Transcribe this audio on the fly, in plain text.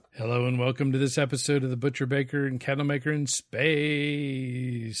Hello and welcome to this episode of the Butcher, Baker, and Candlemaker in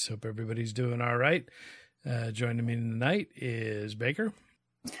Space. Hope everybody's doing all right. Joining me tonight is Baker.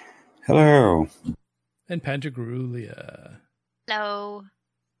 Hello. And Pantagruelia. Hello.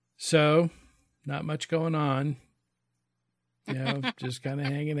 So, not much going on. You know, just kind of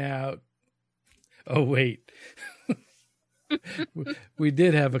hanging out. Oh, wait. We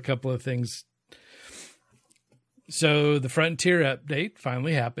did have a couple of things. So the Frontier update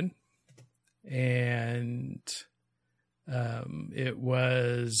finally happened, and it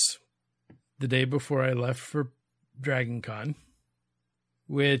was the day before I left for Dragon Con,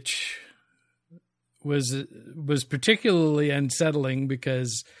 which was particularly unsettling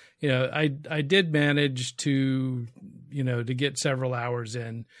because, you know, I did manage to, you know, to get several hours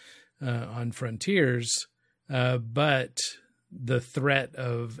in on Frontiers, but the threat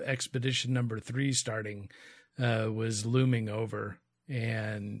of Expedition number 3 starting was looming over.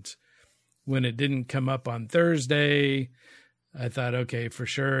 And when it didn't come up on Thursday, I thought, okay, for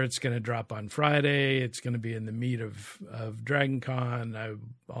sure it's going to drop on Friday. It's going to be in the meat of Dragon Con.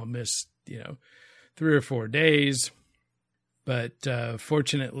 I'll miss, 3 or 4 days. But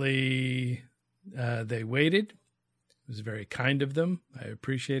fortunately, they waited. It was very kind of them. I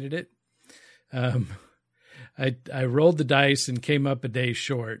appreciated it. I rolled the dice and came up a day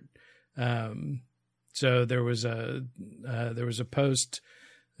short. So there was a post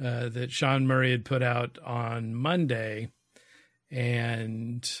that Sean Murray had put out on Monday,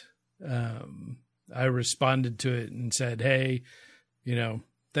 and I responded to it and said, "Hey,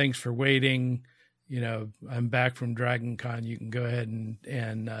 thanks for waiting. I'm back from Dragon Con. You can go ahead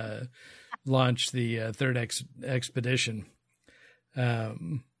and launch the third expedition."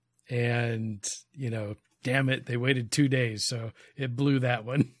 And damn it, they waited 2 days, so it blew that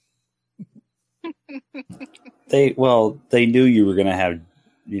one. They knew you were going to have,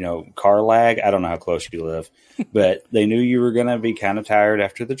 car lag. I don't know how close you live, but they knew you were going to be kind of tired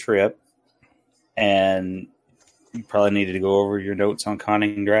after the trip, and you probably needed to go over your notes on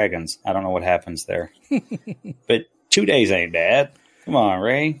conning dragons. I don't know what happens there, but 2 days ain't bad. Come on,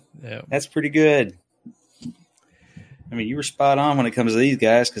 Ray. Yeah. That's pretty good. I mean, you were spot on when it comes to these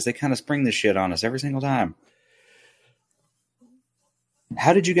guys because they kind of spring this shit on us every single time.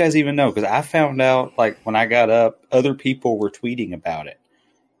 How did you guys even know? Because I found out, when I got up, other people were tweeting about it.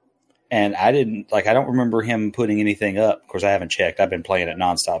 And I didn't, I don't remember him putting anything up. Of course, I haven't checked. I've been playing it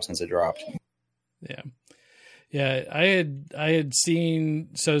nonstop since it dropped. Yeah. Yeah, I had seen,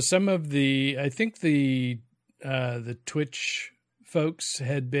 so some of I think the Twitch folks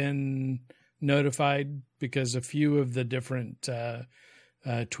had been notified because a few of the different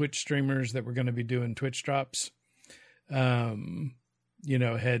Twitch streamers that were going to be doing Twitch drops, had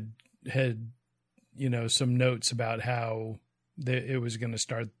some notes about how it was going to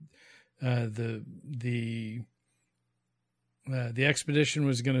start. The expedition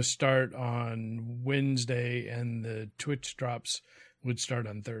was going to start on Wednesday, and the Twitch drops would start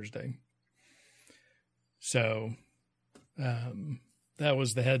on Thursday. So that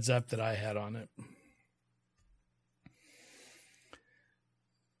was the heads up that I had on it.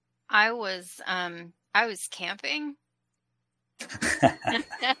 I was camping.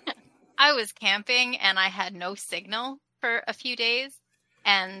 I was camping and I had no signal for a few days,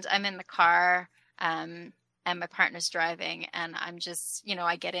 and I'm in the car, and my partner's driving, and I'm just,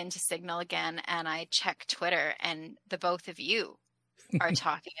 I get into Signal again and I check Twitter, and the both of you are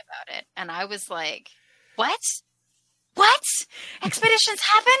talking about it. And I was like, what? Expeditions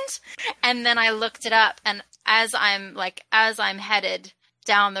happened? And then I looked it up, and as I'm headed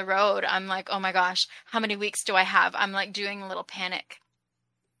down the road, I'm like, oh my gosh, how many weeks do I have? I'm doing a little panic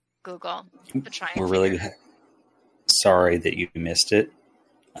Google to try and We're really sorry that you missed it.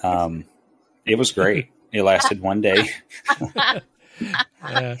 It was great. It lasted 1 day.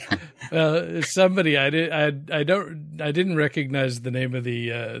 Well, somebody I didn't recognize the name of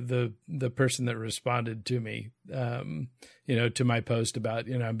the person that responded to me, to my post about,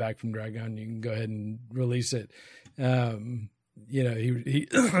 I'm back from Dragon. You can go ahead and release it.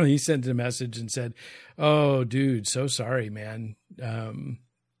 He sent a message and said, "Oh, dude, so sorry, man.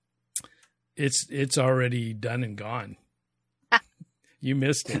 It's already done and gone. You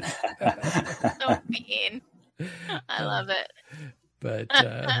missed it." So mean. I love it. But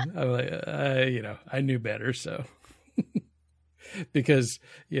I'm like, I knew better, so. Because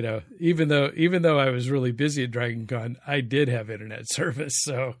even though I was really busy at Dragon Con, I did have internet service,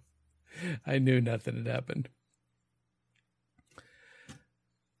 so I knew nothing had happened.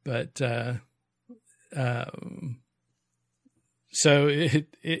 But so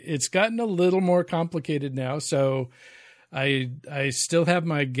it's gotten a little more complicated now. So I still have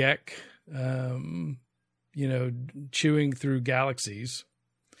my Gek, chewing through galaxies.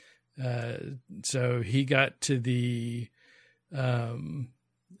 So he got to the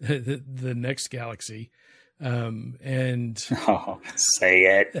next galaxy. And say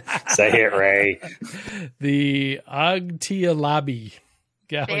it, Ray. The Agtialabi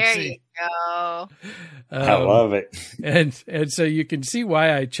galaxy. There you go. I love it. And so you can see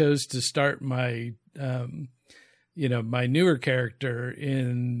why I chose to start my, my newer character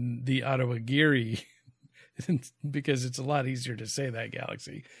in the Ottawagiri, because it's a lot easier to say that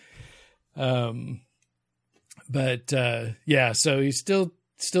galaxy. So he's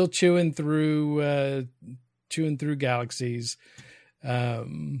still chewing through galaxies. So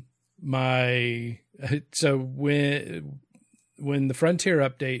when the Frontier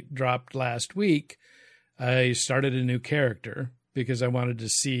update dropped last week, I started a new character because I wanted to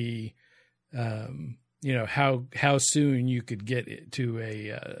see, how soon you could get it to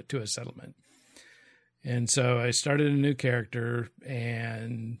a settlement. And so I started a new character,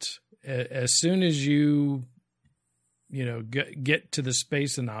 and as soon as you get to the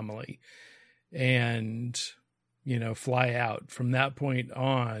space anomaly and, fly out from that point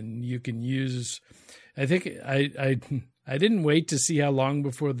on, you can use, I think I didn't wait to see how long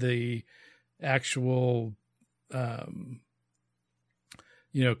before the actual,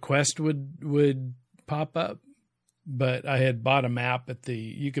 quest would pop up, but I had bought a map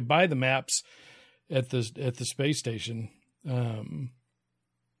you could buy the maps at the space station. And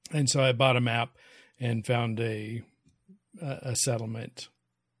so I bought a map and found a settlement,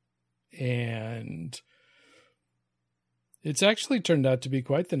 and it's actually turned out to be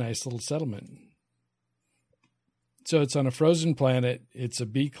quite the nice little settlement. So it's on a frozen planet. It's a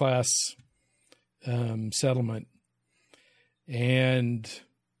B-class settlement, and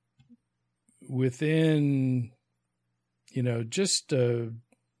within,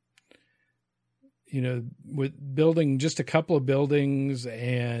 with building just a couple of buildings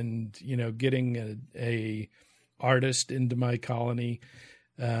and, getting a artist into my colony,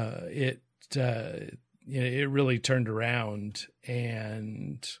 it really turned around,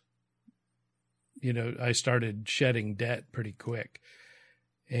 and, I started shedding debt pretty quick.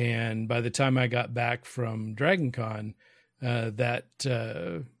 And by the time I got back from DragonCon, that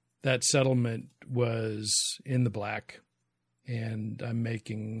settlement was in the black, and I'm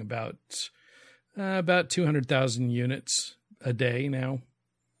making about 200,000 units a day now,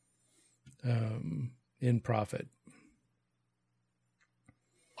 in profit.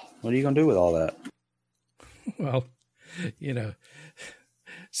 What are you going to do with all that? Well,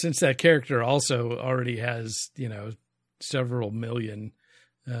 since that character also already has, several million,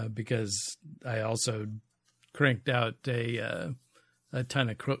 because I also cranked out a ton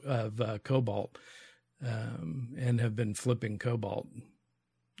of cobalt, and have been flipping cobalt.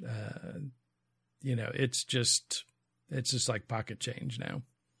 It's just like pocket change now.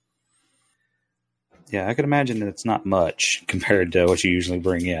 Yeah, I can imagine that it's not much compared to what you usually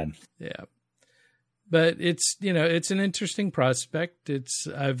bring in. Yeah. But it's an interesting prospect.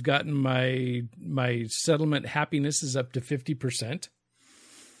 I've gotten my settlement happiness is up to 50%,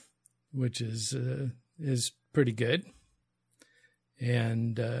 which is pretty good.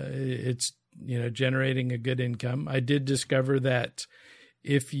 And it's, generating a good income. I did discover that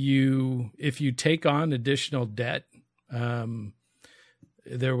if you take on additional debt,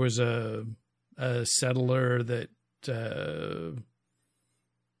 there was a settler that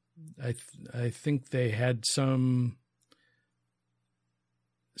I think they had somehow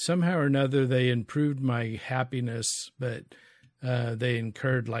or another they improved my happiness, but they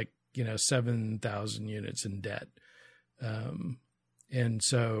incurred 7,000 units in debt, and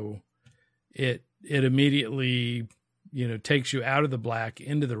so it immediately takes you out of the black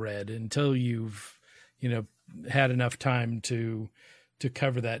into the red until you've had enough time to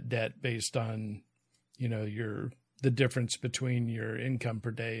cover that debt based on the difference between your income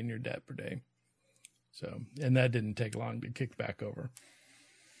per day and your debt per day. So, and that didn't take long to kick back over.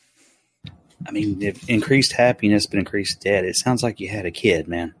 I mean, if increased happiness but increased debt, it sounds like you had a kid,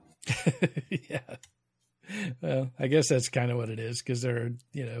 man. Yeah. Well, I guess that's kind of what it is, because it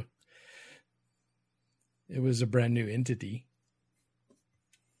was a brand new entity.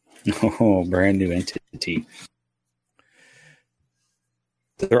 Oh, brand new entity.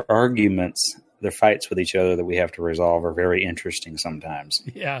 Their arguments, their fights with each other that we have to resolve are very interesting sometimes.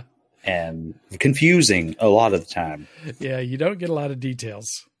 Yeah. And confusing a lot of the time. Yeah, you don't get a lot of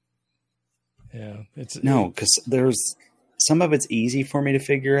details. Yeah. Because there's some of it's easy for me to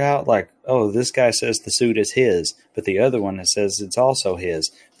figure out. Like, oh, this guy says the suit is his, but the other one says it's also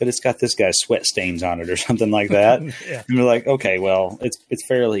his, but it's got this guy's sweat stains on it or something like that. Yeah. And we're like, okay, well, it's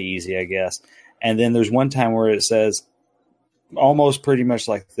fairly easy, I guess. And then there's one time where it says almost pretty much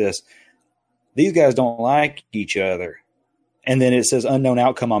like this: these guys don't like each other. And then it says unknown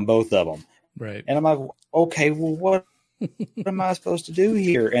outcome on both of them. Right. And I'm like, okay, well, what am I supposed to do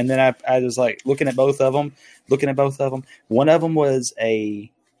here? And then I was like looking at both of them. One of them was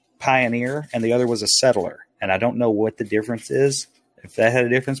a pioneer and the other was a settler. And I don't know what the difference is, if that had a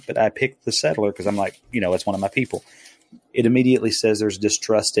difference, but I picked the settler because I'm like, it's one of my people. It immediately says there's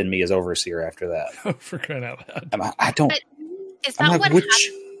distrust in me as overseer after that. Oh, for crying out loud. I don't. But is that I'm like, what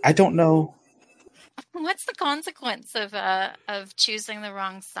which? I don't know. What's the consequence of choosing the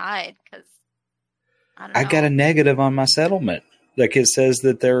wrong side? Because I got a negative on my settlement. Like it says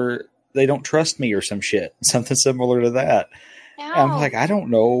that they don't trust me or some shit, something similar to that. No. I'm like, I don't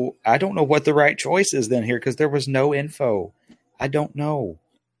know what the right choice is then here because there was no info. I don't know.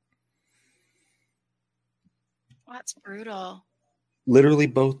 That's brutal. Literally,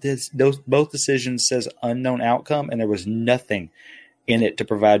 both decisions says unknown outcome, and there was nothing in it to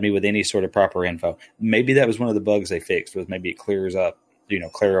provide me with any sort of proper info. Maybe that was one of the bugs they fixed. Was maybe it clears up,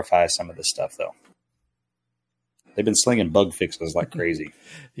 clarifies some of this stuff though. They've been slinging bug fixes like crazy.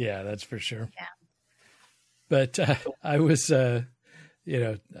 Yeah, that's for sure. Yeah. But I was, I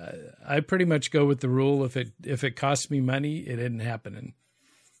pretty much go with the rule: if it costs me money, it isn't happening.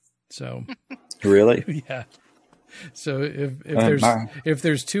 So, Really? Yeah. So if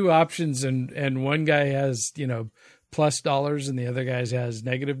there's two options and one guy has plus dollars and the other guy has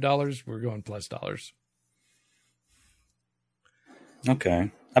negative dollars, we're going plus dollars.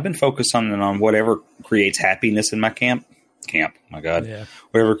 Okay. I've been focused on whatever creates happiness in my camp. My God. Yeah.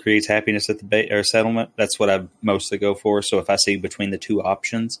 Whatever creates happiness at the settlement, that's what I mostly go for. So if I see between the two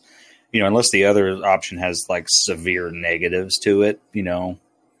options, unless the other option has like severe negatives to it,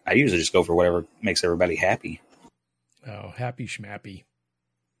 I usually just go for whatever makes everybody happy. Oh, happy schmappy.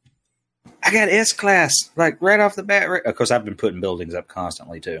 I got S-class, like right off the bat. Of course, I've been putting buildings up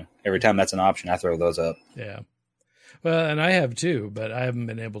constantly too. Every time that's an option, I throw those up. Yeah. Well, and I have too, but I haven't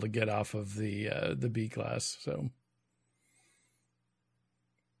been able to get off of the B class. So,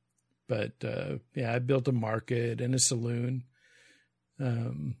 but I built a market and a saloon.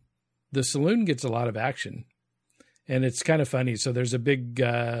 The saloon gets a lot of action, and it's kind of funny. So there's a big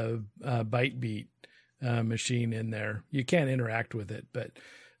bite beat machine in there. You can't interact with it, but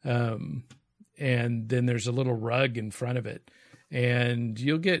and then there's a little rug in front of it, and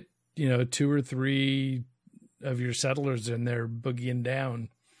you'll get 2 or 3 of your settlers in there boogieing down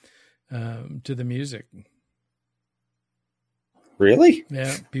to the music. Really?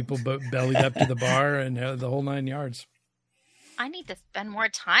 Yeah, people bellied up to the bar and the whole 9 yards. I need to spend more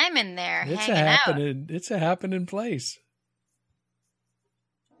time in there It's a happening place.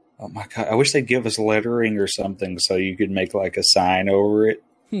 Oh my God. I wish they'd give us lettering or something so you could make like a sign over it.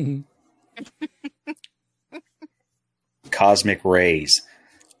 Cosmic rays.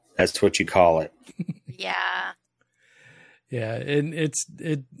 That's what you call it. Yeah. Yeah. And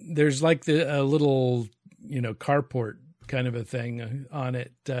there's like a little, carport kind of a thing on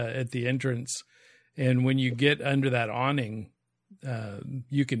it at the entrance. And when you get under that awning,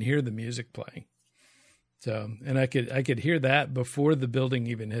 you can hear the music playing. So, and I could hear that before the building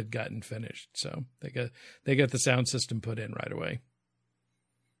even had gotten finished. So they got the sound system put in right away.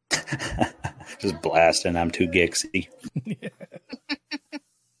 Just blasting. I'm too gixy. Yeah.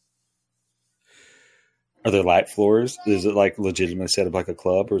 Are there light floors? Is it like legitimately set up like a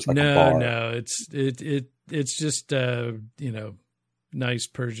club or is it like a bar? No, it's just nice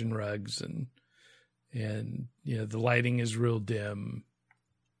Persian rugs and the lighting is real dim.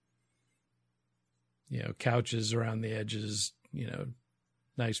 Couches around the edges,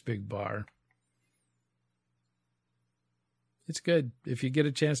 nice big bar. It's good. If you get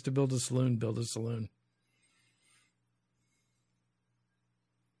a chance to build a saloon, build a saloon.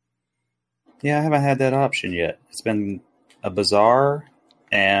 Yeah, I haven't had that option yet. It's been a bazaar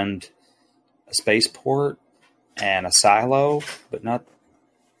and a spaceport and a silo, but none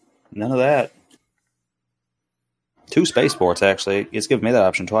of that. 2 spaceports, actually. It's given me that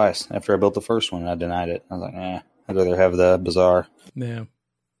option twice. After I built the first one, I denied it. I was like, I'd rather have the bazaar. Yeah.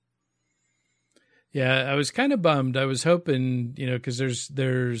 Yeah, I was kind of bummed. I was hoping, because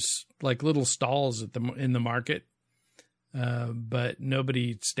there's like little stalls in the market, but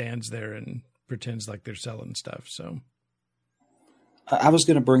nobody stands there and pretends like they're selling stuff. So I was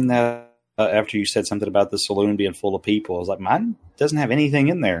going to bring that after you said something about the saloon being full of people. I was like, mine doesn't have anything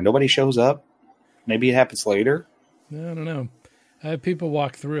in there. Nobody shows up. Maybe it happens later. I don't know. I have people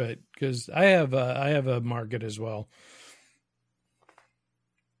walk through it because I have a market as well.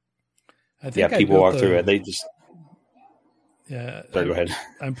 I think people walk through it. They just Sorry, go ahead.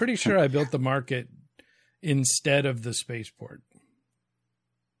 I'm pretty sure I built the market instead of the spaceport.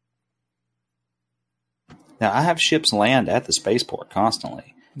 Now I have ships land at the spaceport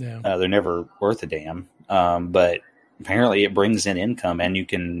constantly. Yeah, they're never worth a damn, but apparently it brings in income, and you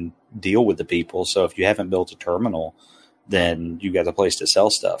can deal with the people. So if you haven't built a terminal, then you got a place to sell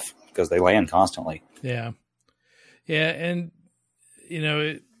stuff because they land constantly. Yeah, and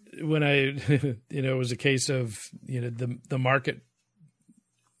when I it was a case of the market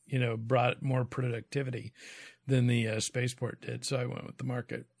brought more productivity than the spaceport did, so I went with the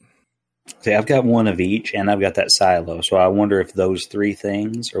market. See, I've got one of each, and I've got that silo. So I wonder if those three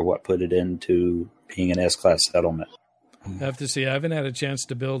things are what put it into being an S-class settlement. I have to see. I haven't had a chance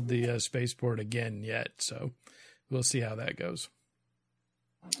to build the spaceport again yet, so we'll see how that goes.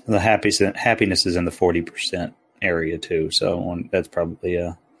 The happiness is in the 40% area too, so that's probably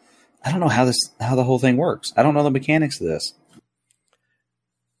I don't know how the whole thing works. I don't know the mechanics of this.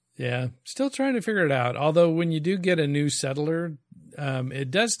 Yeah, still trying to figure it out. Although when you do get a new settler, it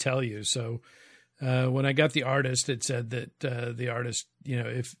does tell you. So when I got the artist, it said that the artist,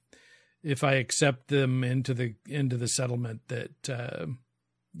 if I accept them into the settlement, that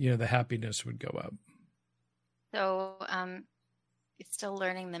the happiness would go up. So you're still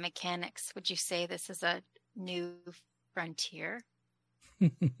learning the mechanics. Would you say this is a new frontier?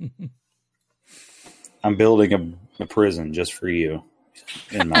 I'm building a prison just for you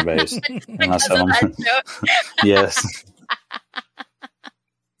in my base. In my settlement. Yes.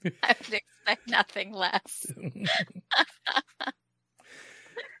 I would expect nothing less.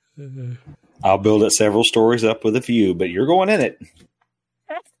 I'll build it several stories up with a few, but you're going in it.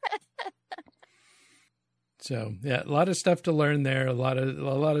 So yeah, a lot of stuff to learn there. A lot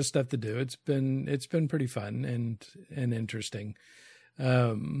of stuff to do. It's been pretty fun and interesting.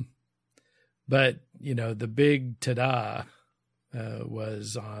 But the big ta-da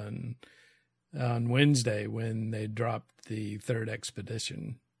was on Wednesday when they dropped the third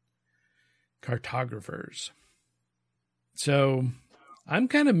expedition, Cartographers. So I'm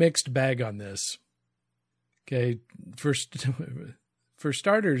kind of mixed bag on this. Okay, for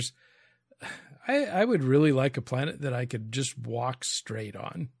starters, I would really like a planet that I could just walk straight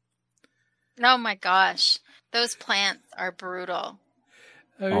on. Oh my gosh, those plants are brutal.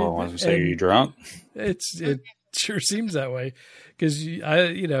 I was going to say, are you drunk? It sure seems that way because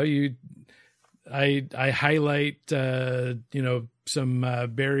I highlight some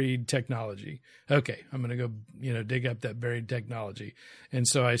buried technology. Okay, I'm going to go dig up that buried technology, and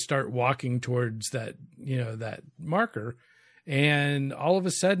so I start walking towards that that marker, and all of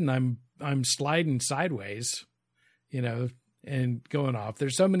a sudden I'm sliding sideways, and going off.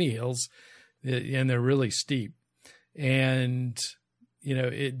 There's so many hills, and they're really steep, and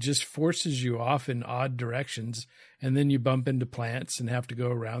it just forces you off in odd directions, and then you bump into plants and have to go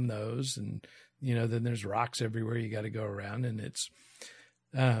around those, and then there's rocks everywhere you got to go around, and it's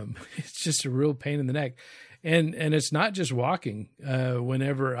just a real pain in the neck, and it's not just walking.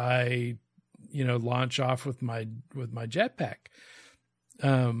 Whenever I launch off with my jetpack,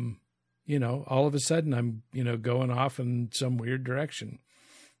 all of a sudden I'm going off in some weird direction.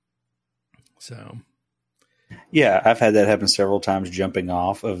 So. Yeah, I've had that happen several times jumping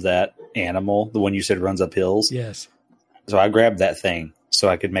off of that animal, the one you said runs up hills. Yes. So I grabbed that thing so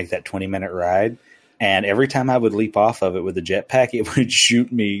I could make that 20-minute ride. And every time I would leap off of it with a jetpack, it would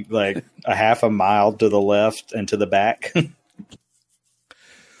shoot me like a half a mile to the left and to the back.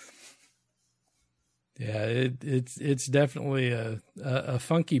 Yeah, it's definitely a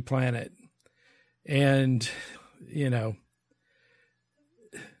funky planet. And,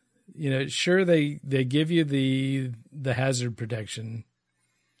 sure they give you the hazard protection,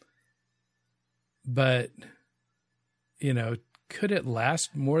 but could it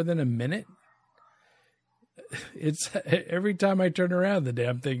last more than a minute? It's every time I turn around, the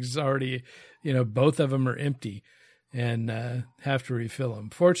damn thing's already, both of them are empty, and have to refill them.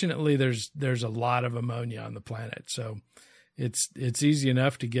 Fortunately, there's a lot of ammonia on the planet, so it's easy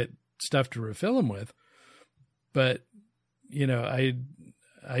enough to get stuff to refill them with. But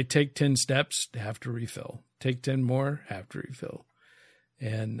I take 10 steps, have to refill. Take 10 more, have to refill.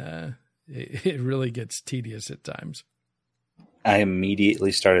 And it really gets tedious at times. I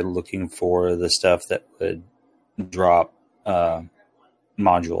immediately started looking for the stuff that would drop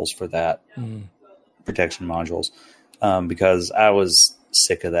modules for that, protection modules, because I was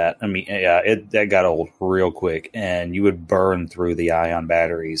sick of that. I mean, yeah, that got old real quick, and you would burn through the ion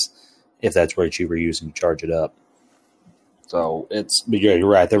batteries if that's what you were using to charge it up. So but yeah, you're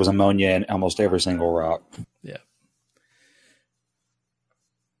right. There was ammonia in almost every single rock. Yeah.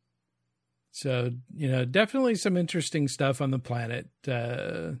 So, definitely some interesting stuff on the planet.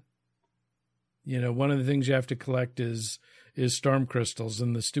 One of the things you have to collect is storm crystals,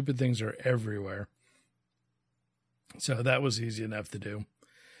 and the stupid things are everywhere. So that was easy enough to do.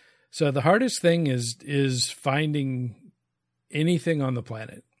 So the hardest thing is finding anything on the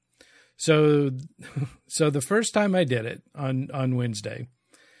planet. So the first time I did it on Wednesday,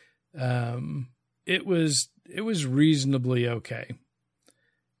 it was reasonably okay.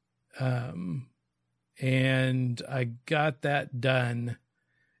 And I got that done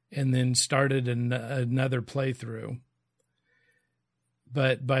and then started another playthrough.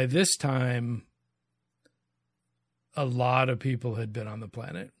 But by this time, a lot of people had been on the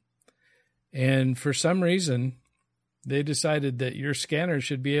planet. And for some reason, they decided that your scanner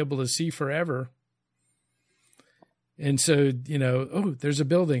should be able to see forever. And so, there's a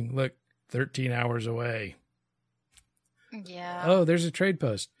building. Look, 13 hours away. Yeah. Oh, there's a trade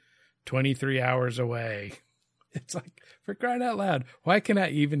post. 23 hours away. It's like, for crying out loud, why can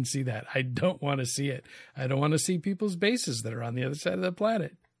I even see that? I don't want to see it. I don't want to see people's bases that are on the other side of the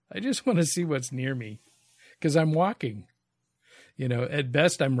planet. I just want to see what's near me because I'm walking. At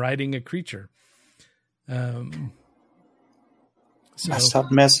best, I'm riding a creature. I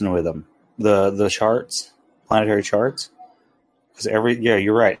stopped messing with them. The charts, planetary charts. Because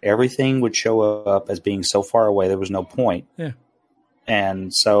you're right. Everything would show up as being so far away, there was no point. Yeah.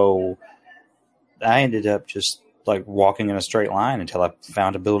 And so I ended up just like walking in a straight line until I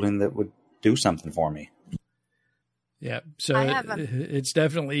found a building that would do something for me. Yeah. So it's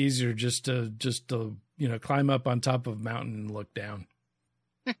definitely easier just to climb up on top of a mountain and look down.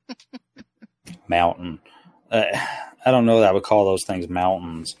 Mountain. I don't know that I would call those things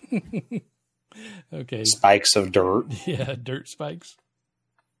mountains. Okay. Spikes of dirt. Yeah, dirt spikes.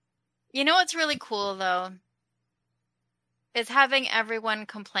 What's really cool, though, is having everyone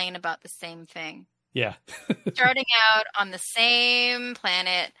complain about the same thing. Yeah. Starting out on the same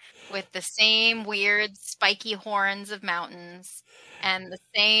planet with the same weird spiky horns of mountains and the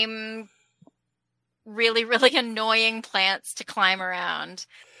same really, really annoying plants to climb around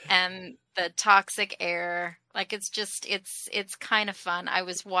and the toxic air. Like it's kind of fun. I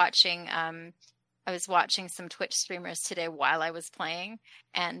was watching some Twitch streamers today while I was playing,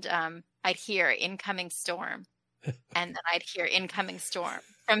 and I'd hear incoming storm, and then I'd hear incoming storm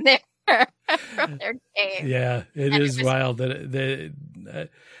from their from their cave. Yeah, it is wild that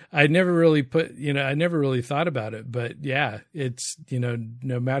I never really I never really thought about it, but yeah, it's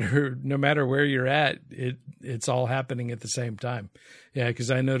no matter where you're at, it's all happening at the same time. Yeah, because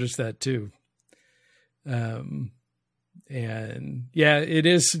I noticed that too. And yeah, it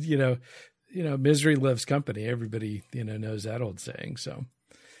is misery loves company. Everybody knows that old saying. So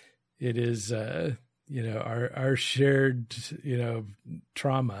it is our shared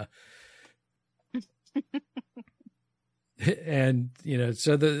trauma. And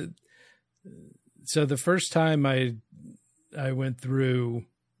so the first time I went through,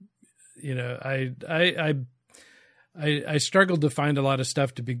 I struggled to find a lot of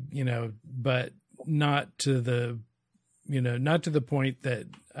stuff to be, but not to the point that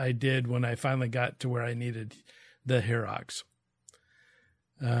I did when I finally got to where I needed the Herox.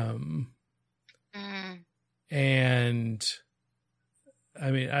 And I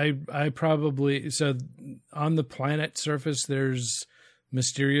mean, I probably, so on the planet surface, there's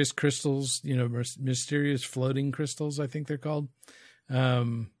mysterious crystals, mysterious floating crystals, I think they're called.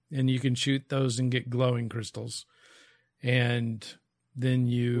 And you can shoot those and get glowing crystals. And then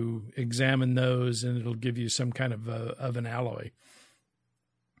you examine those and it'll give you some kind of an alloy.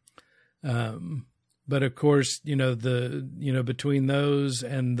 But of course, between those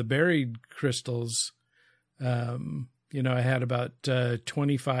and the buried crystals, I had about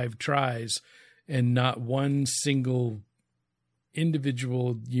 25 tries and not one single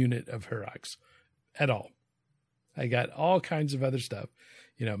individual unit of Herox at all. I got all kinds of other stuff,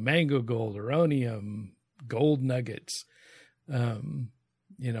 mango gold, uranium, gold nuggets,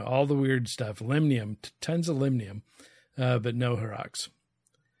 all the weird stuff, limnium, tons of limnium, but no Herox.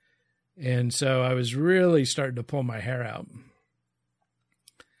 And so I was really starting to pull my hair out.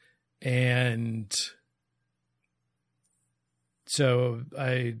 And so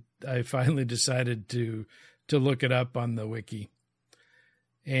I finally decided to look it up on the wiki.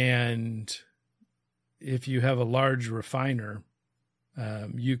 And if you have a large refiner,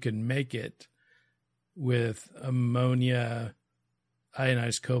 you can make it with ammonia,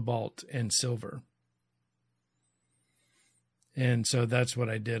 ionized cobalt, and silver. And so that's what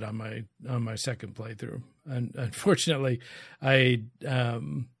I did on my second playthrough. And unfortunately,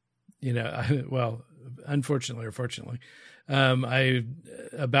 unfortunately or fortunately,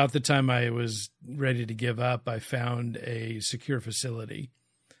 about the time I was ready to give up, I found a secure facility.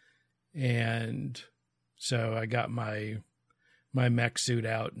 And so I got my mech suit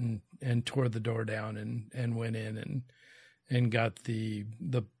out and tore the door down and went in and got the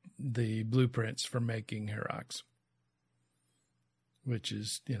blueprints for making Herox, which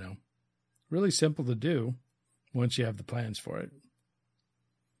is, really simple to do once you have the plans for it.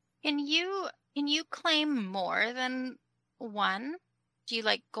 Can you claim more than one? Do you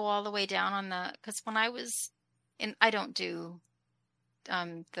like go all the way down on because when I was I don't do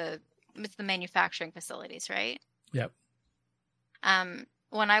it's the manufacturing facilities, right? Yep.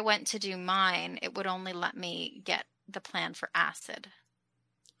 When I went to do mine, it would only let me get the plan for acid.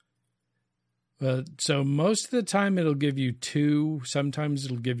 So most of the time it'll give you 2, sometimes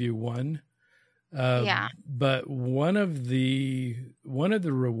it'll give you 1. Yeah. But one of the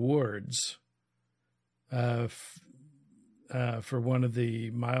rewards for one of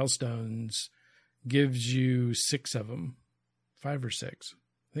the milestones gives you 6 of them, 5 or 6.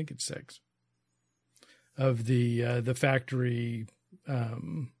 I think it's 6 of the factory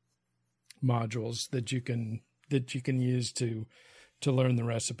modules that you can use to learn the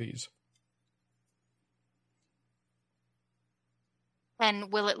recipes.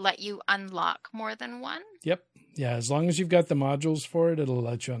 And will it let you unlock more than one? Yep. Yeah, as long as you've got the modules for it, it'll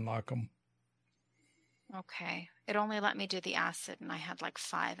let you unlock them. Okay. It only let me do the acid, and I had like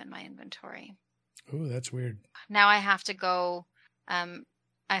 5 in my inventory. Oh, that's weird. Now I have to go. I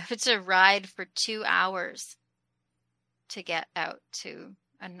have to ride for 2 hours to get out to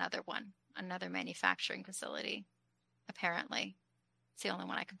another manufacturing facility. Apparently, it's the only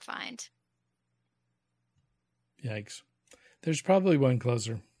one I can find. Yikes. There's probably one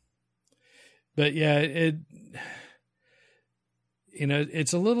closer. But yeah,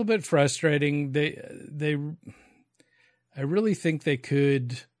 it's a little bit frustrating. I really think they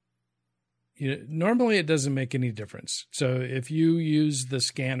could, normally it doesn't make any difference. So if you use the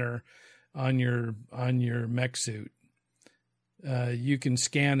scanner on your mech suit, you can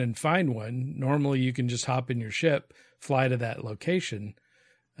scan and find one. Normally you can just hop in your ship, fly to that location.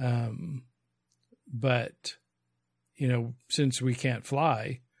 But since we can't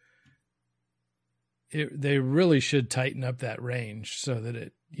fly, they really should tighten up that range so that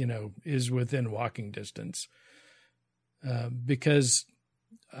it, is within walking distance. Because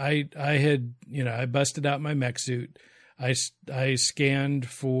I had, I busted out my mech suit. I scanned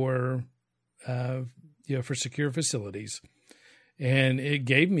for secure facilities, and it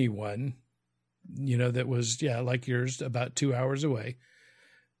gave me one, that was, like yours, about 2 hours away.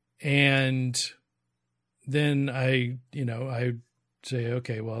 And then I say,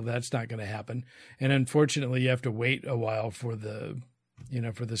 okay, well, that's not going to happen. And unfortunately, you have to wait a while for the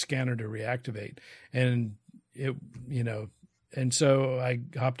scanner to reactivate. And and so I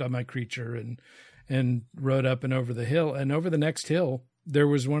hopped on my creature and rode up and over the hill. And over the next hill, there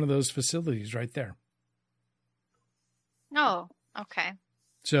was one of those facilities right there. Oh, okay.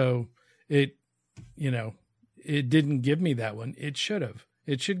 So it didn't give me that one. It should have.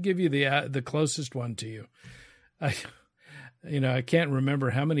 It should give you the closest one to you. I can't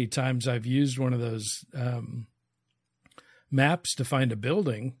remember how many times I've used one of those maps to find a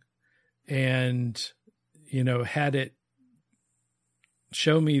building, and had it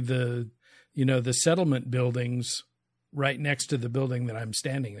show me the settlement buildings right next to the building that I'm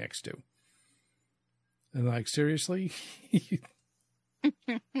standing next to. And like, seriously?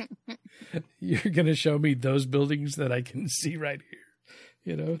 You're going to show me those buildings that I can see right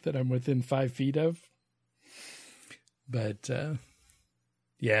here, that I'm within 5 feet of? But,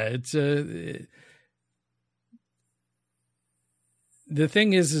 it's the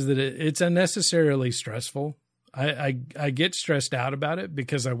thing is that it's unnecessarily stressful. I get stressed out about it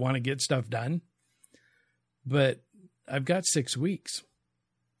because I want to get stuff done, but I've got 6 weeks.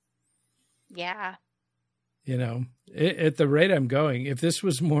 Yeah. At the rate I'm going, if it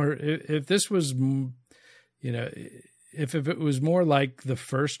was more like the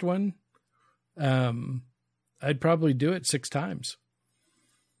first one, I'd probably do it 6 times.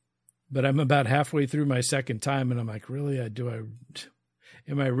 But I'm about halfway through my second time, and I'm like, really?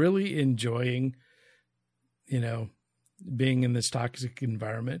 Am I really enjoying, being in this toxic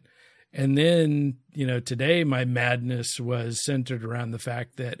environment? And then, today my madness was centered around the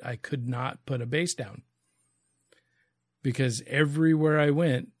fact that I could not put a base down. Because everywhere I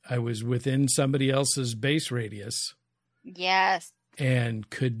went, I was within somebody else's base radius. Yes. And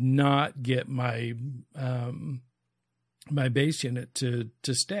could not get my my base unit to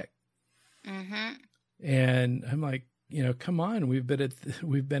stick. Mm-hmm. And I'm like, come on, we've been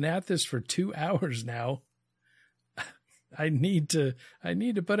at this for 2 hours now. I need to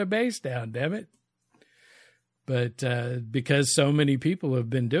put a base down, damn it. But because so many people have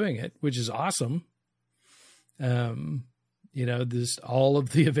been doing it, which is awesome, this all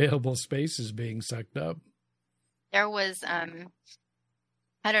of the available space is being sucked up. There was, I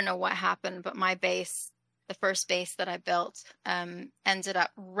don't know what happened, but my base, the first base that I built, ended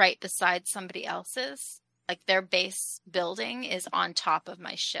up right beside somebody else's. Like their base building is on top of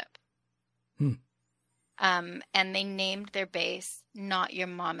my ship. And they named their base Not Your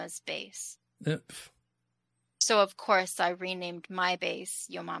Mama's Base. Yep. So, of course, I renamed my base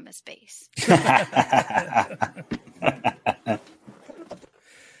Your Mama's Base.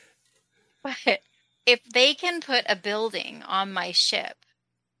 But if they can put a building on my ship,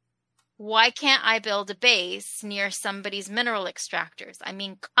 why can't I build a base near somebody's mineral extractors? I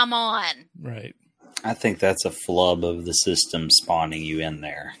mean, come on. Right. I think that's a flub of the system spawning you in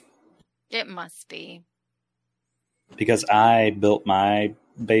there. It must be. Because I built my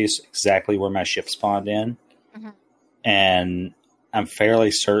base exactly where my ship spawned in. Mm-hmm. And I'm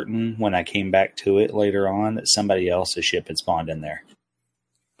fairly certain when I came back to it later on that somebody else's ship had spawned in there.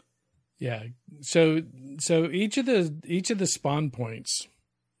 Yeah. So each of the spawn points,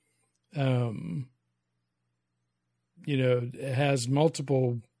 has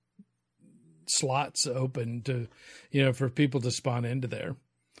multiple slots open to, for people to spawn into there.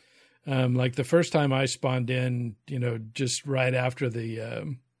 Like the first time I spawned in, just right after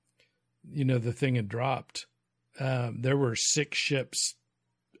the, the thing had dropped, there were 6 ships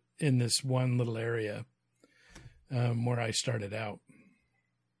in this one little area, where I started out.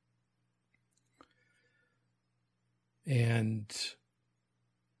 And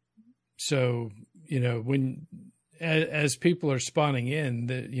so, when, as people are spawning in,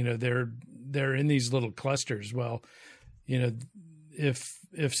 they're in these little clusters. Well,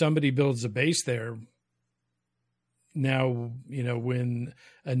 if somebody builds a base there, now, when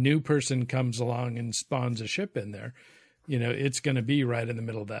a new person comes along and spawns a ship in there, it's going to be right in the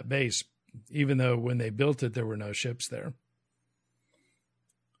middle of that base, even though when they built it, there were no ships there.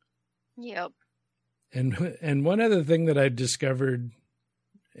 Yep. And one other thing that I've discovered,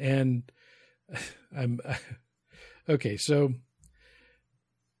 and okay, so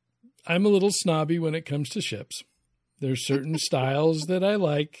I'm a little snobby when it comes to ships. There's certain styles that I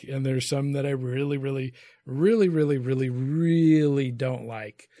like, and there's some that I really, really, really, really, really, really don't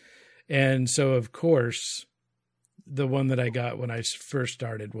like. And so, of course, the one that I got when I first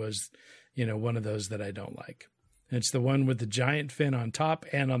started was, one of those that I don't like. And it's the one with the giant fin on top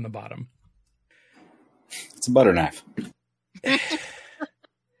and on the bottom. It's a butter knife.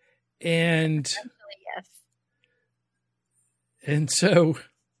 And yes. And so,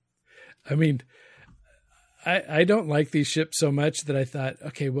 I mean, I don't like these ships so much that I thought,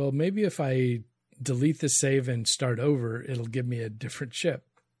 okay, well, maybe if I delete the save and start over, it'll give me a different ship.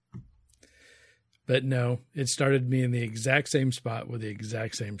 But no, it started me in the exact same spot with the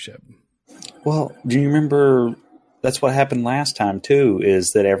exact same ship. Well, do you remember? That's what happened last time too,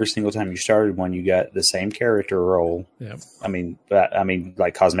 is that every single time you started one, you got the same character role. Yeah. I mean,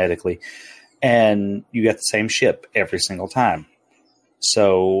 like cosmetically, and you got the same ship every single time.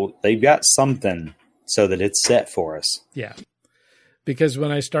 So they've got something so that it's set for us. Yeah. Because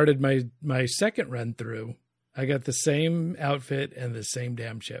when I started my second run through, I got the same outfit and the same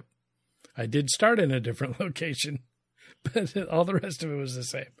damn ship. I did start in a different location, but all the rest of it was the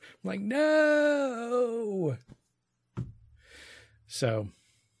same. I'm like, no. So,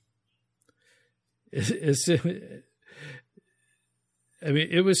 it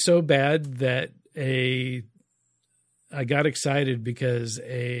was so bad that I got excited because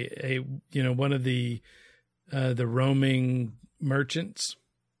one of the roaming merchants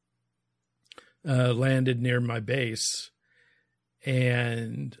landed near my base,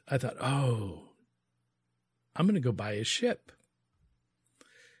 and I thought, oh, I'm going to go buy a ship.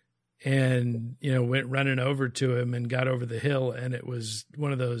 And, went running over to him and got over the hill, and it was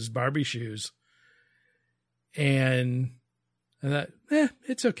one of those Barbie shoes. And I thought,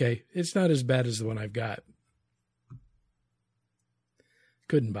 it's okay. It's not as bad as the one I've got.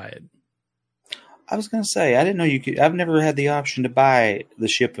 Couldn't buy it. I was going to say, I didn't know you could. I've never had the option to buy the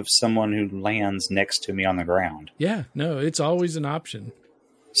ship of someone who lands next to me on the ground. Yeah, no, it's always an option.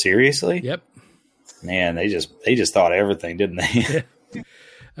 Seriously? Yep. Man, they just thought everything, didn't they?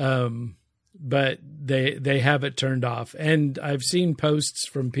 But they have it turned off, and I've seen posts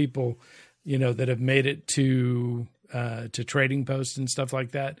from people, that have made it to Trading Post and stuff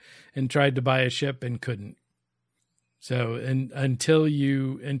like that, and tried to buy a ship and couldn't. So, and until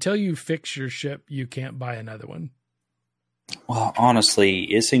you fix your ship, you can't buy another one. Well, honestly,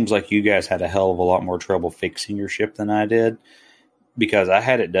 it seems like you guys had a hell of a lot more trouble fixing your ship than I did, because I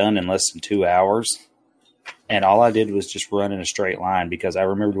had it done in less than 2 hours, and all I did was just run in a straight line, because I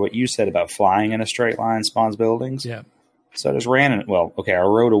remembered what you said about flying in a straight line spawns buildings. Yeah. So I just ran in. Well, okay, I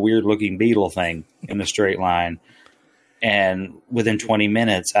rode a weird looking beetle thing in a straight line, and within 20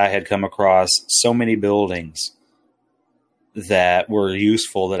 minutes, I had come across so many buildings that were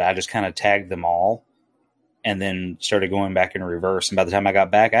useful that I just kind of tagged them all and then started going back in reverse. And by the time I got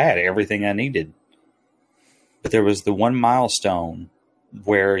back, I had everything I needed. But there was the one milestone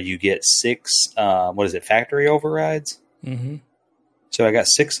where you get 6, factory overrides? Mm-hmm. So I got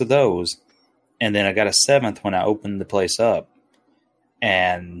 6 of those, and then I got a 7th when I opened the place up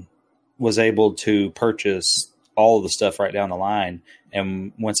and was able to purchase all of the stuff right down the line.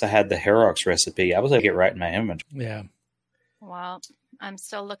 And once I had the Herox recipe, I was able to get right in my inventory. Yeah. Well, I'm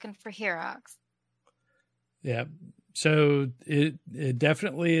still looking for Herox. Yeah. So it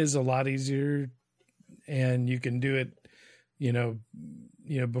definitely is a lot easier, and you can do it,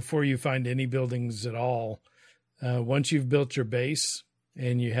 before you find any buildings at all. Once you've built your base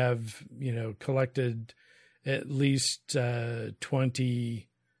and you have, collected at least 20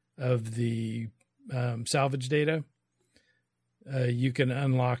 of the salvage data, you can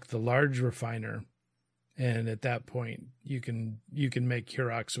unlock the large refiner. And at that point, you can make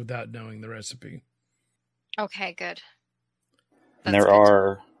Herox without knowing the recipe. Okay, good. And there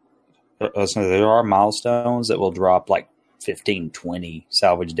are milestones that will drop like 15, 20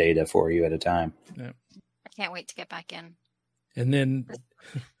 salvage data for you at a time. Yeah. I can't wait to get back in. And then,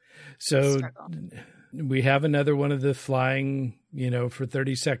 so we have another one of the flying, for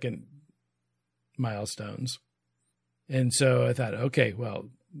 30-second milestones. And so I thought, okay, well,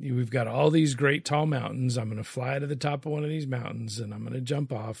 we've got all these great tall mountains. I'm going to fly to the top of one of these mountains, and I'm going to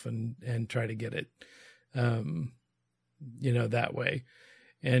jump off and try to get it, that way.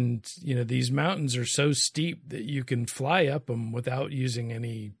 And, these mountains are so steep that you can fly up them without using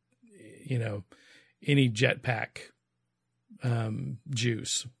any jetpack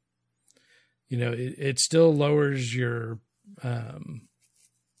juice. It still lowers your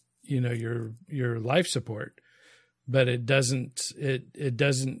life support, but it doesn't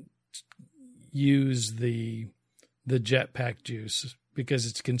use the jetpack juice, because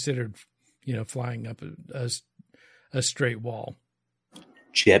it's considered, flying up a straight wall.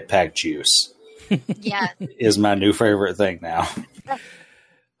 Jetpack juice. Yeah. Is my new favorite thing now.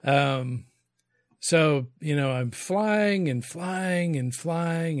 So, I'm flying and flying and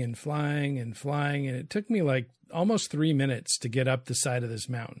flying and flying and flying. And it took me like almost 3 minutes to get up the side of this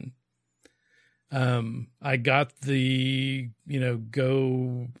mountain. I got the,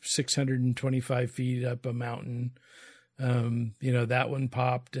 go 625 feet up a mountain. That one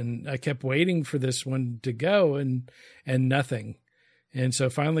popped, and I kept waiting for this one to go and nothing. And so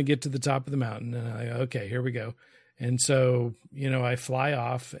finally get to the top of the mountain, and I, okay, here we go. And so, I fly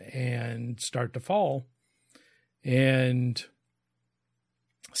off and start to fall, and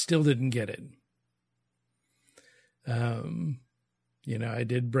still didn't get it. I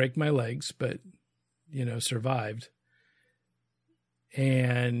did break my legs, but, survived.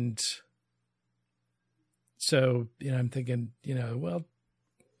 And so, I'm thinking, of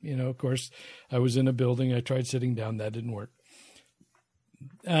course I was in a building. I tried sitting down. That didn't work.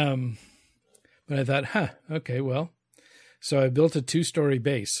 But I thought, okay, well, so I built a 2-story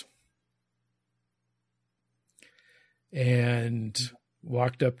base and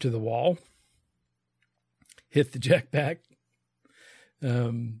walked up to the wall, hit the jetpack,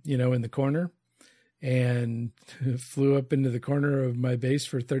 in the corner, and flew up into the corner of my base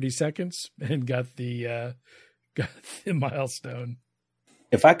for 30 seconds and got the milestone.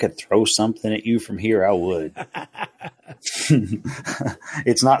 If I could throw something at you from here, I would.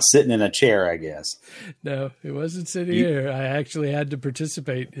 It's not sitting in a chair, I guess. No, it wasn't sitting here. I actually had to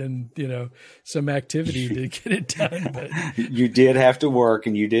participate in, some activity to get it done. But you did have to work,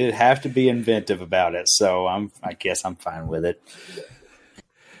 and you did have to be inventive about it. So I guess I'm fine with it.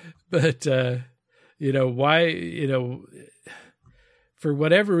 But, why, for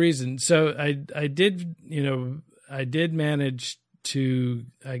whatever reason. So I did manage to,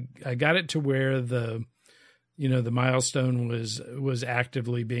 I got it to where the milestone was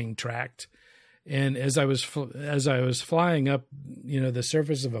actively being tracked. And as I was flying up, the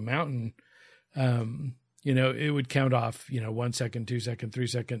surface of a mountain, it would count off, 1 second, 2 second, 3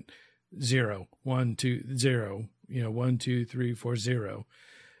 second, 0, 1, 2, 0, 1, 2, 3, 4, 0.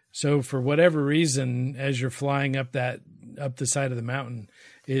 So for whatever reason, as you're flying up the side of the mountain,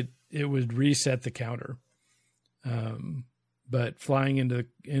 it would reset the counter. But flying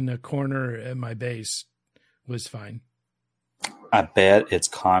in a corner at my base was fine. I bet it's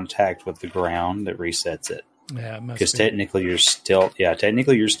contact with the ground that resets it. Yeah, it must because be. technically you're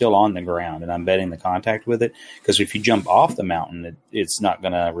still on the ground, and I'm betting the contact with it. Because if you jump off the mountain, it's not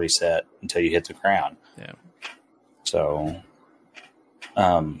going to reset until you hit the ground. Yeah. So,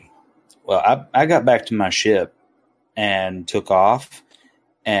 well, I got back to my ship and took off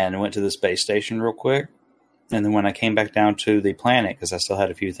and went to the space station real quick. And then when I came back down to the planet, because I still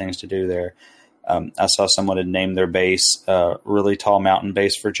had a few things to do there, I saw someone had named their base Really Tall Mountain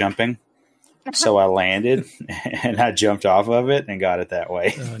Base for Jumping. So I landed and I jumped off of it and got it that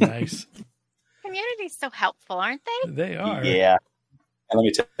way. Oh, nice. Community's so helpful, aren't they? They are. Yeah. And let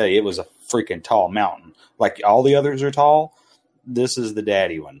me tell you, it was a freaking tall mountain. Like all the others are tall. This is the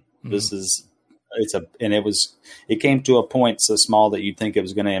daddy one. It came to a point so small that you'd think it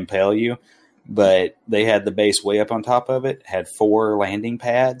was going to impale you, but they had the base way up on top of it, had 4 landing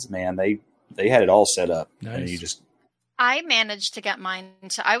pads. Man, they had it all set up. Nice. And I managed to get mine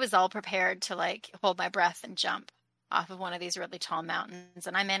I was all prepared to like hold my breath and jump off of one of these really tall mountains.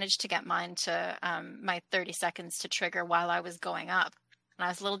 And I managed to get mine to my 30 seconds to trigger while I was going up. And I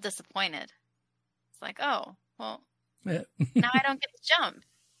was a little disappointed. It's like, oh, well, Yeah. now I don't get to jump.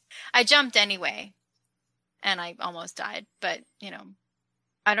 I jumped anyway, and I almost died. But,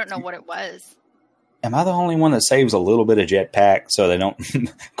 I don't know what it was. Am I the only one that saves a little bit of jetpack so they don't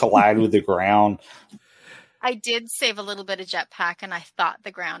collide with the ground? I did save a little bit of jetpack, and I thought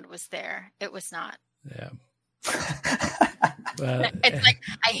the ground was there. It was not. Yeah. It's like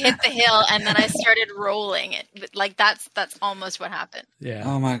I hit the hill and then I started rolling it. Like that's almost what happened. Yeah.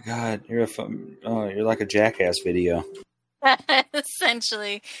 Oh my God, you're like a Jackass video.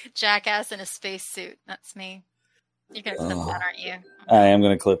 Essentially, Jackass in a spacesuit. That's me. You're gonna clip that, aren't you? I am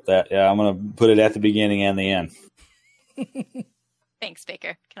going to clip that. Yeah, I'm going to put it at the beginning and the end. Thanks,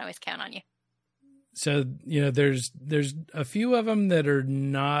 Baker. Can always count on you. So, there's a few of them that are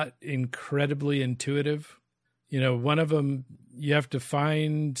not incredibly intuitive. One of them, you have to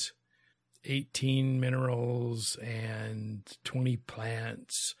find 18 minerals and 20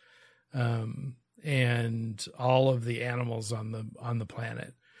 plants, and all of the animals on the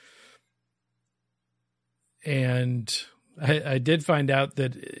planet. And I did find out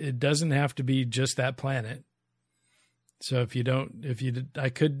that it doesn't have to be just that planet. So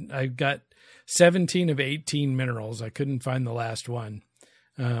I got 17 of 18 minerals. I couldn't find the last one.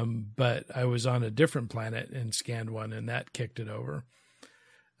 But I was on a different planet and scanned one, and that kicked it over.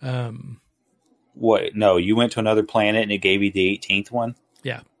 What? No, you went to another planet and it gave you the 18th one?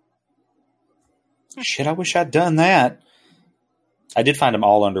 Yeah. Shit, I wish I'd done that. I did find them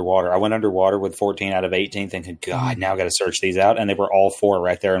all underwater. I went underwater with 14 out of 18 thinking, God, now I got to search these out. And they were all 4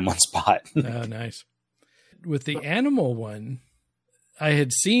 right there in one spot. Oh, nice. With the animal one, I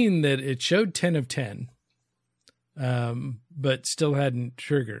had seen that it showed 10 of 10, but still hadn't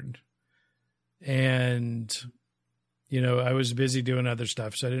triggered. And, I was busy doing other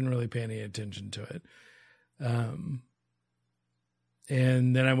stuff, so I didn't really pay any attention to it.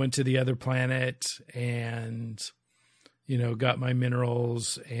 And then I went to the other planet and, got my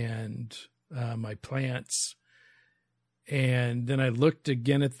minerals and my plants. And then I looked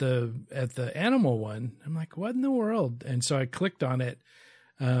again at the animal one. I'm like, what in the world? And so I clicked on it,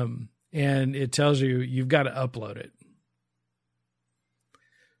 and it tells you you've got to upload it.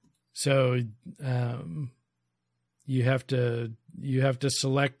 So you have to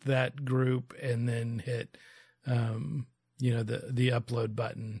select that group and then hit the upload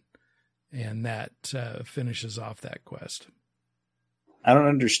button, and that finishes off that quest. I don't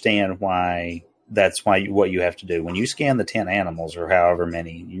understand why. That's what you have to do when you scan the 10 animals or however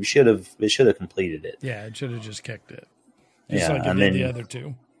many. It should have completed it. Yeah, it should have just kicked it. Just yeah, like it did the other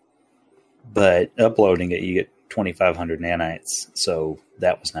 2. But uploading it, you get 2,500 nanites, so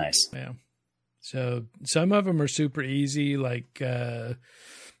that was nice. Yeah. So some of them are super easy, like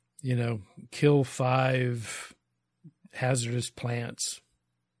kill 5 hazardous plants.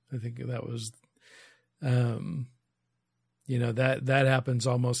 I think that was. That happens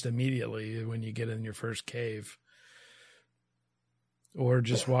almost immediately when you get in your first cave, or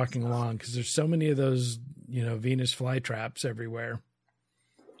just walking along, because there's so many of those, Venus flytraps everywhere.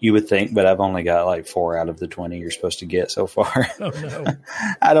 You would think, but I've only got like 4 out of the 20 you're supposed to get so far. Oh no.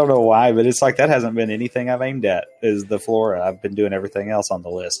 I don't know why, but it's like that hasn't been anything I've aimed at is the flora. I've been doing everything else on the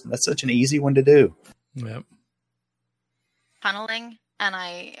list. And that's such an easy one to do. Yep. Tunneling, and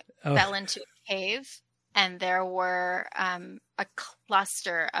I fell into a cave. And there were a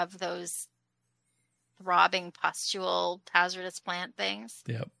cluster of those throbbing pustule hazardous plant things.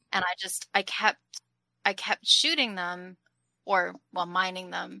 Yep. And I kept I kept shooting them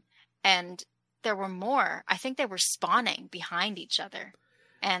mining them, and there were more. I think they were spawning behind each other.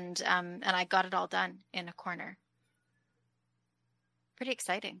 And I got it all done in a corner. Pretty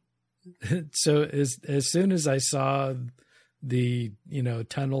exciting. So as soon as I saw the,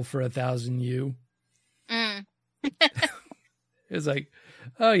 tunnel for 1,000 it was like,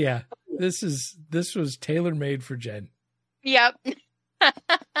 oh yeah, this was tailor made for Jen. Yep.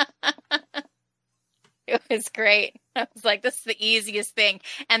 It was great. I was like, this is the easiest thing.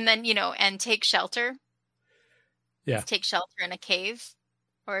 And then, and take shelter. Yeah. Let's take shelter in a cave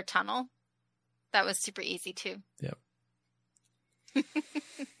or a tunnel. That was super easy too. Yep.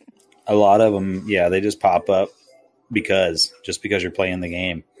 A lot of them, yeah, they just pop up because you're playing the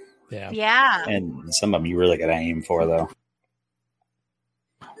game. Yeah. Yeah. And some of them you really got to aim for, though.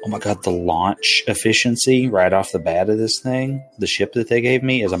 Oh my God, the launch efficiency right off the bat of this thing, the ship that they gave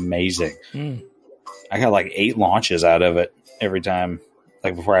me is amazing. Mm. I got like 8 launches out of it every time,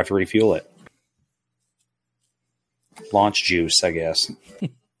 like before I have to refuel it. Launch juice, I guess.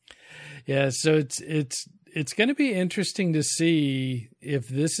 Yeah, so it's going to be interesting to see if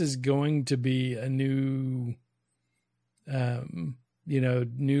this is going to be a new,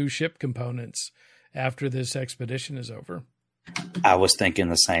 new ship components after this expedition is over. I was thinking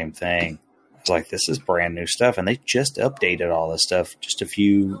the same thing. I was like, this is brand new stuff, and they just updated all this stuff just a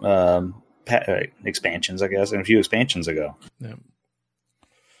few expansions, I guess, and a few expansions ago. Yeah.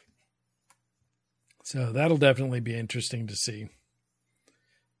 So that'll definitely be interesting to see.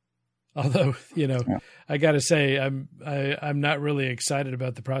 Although, I got to say, I'm not really excited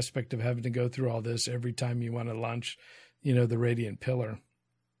about the prospect of having to go through all this every time you want to launch, the Radiant Pillar.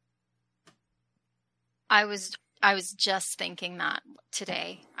 I was just thinking that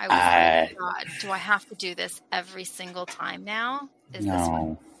today. I was like, God, do I have to do this every single time now? Is this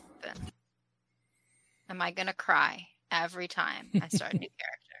what happen? Am I going to cry every time I start a new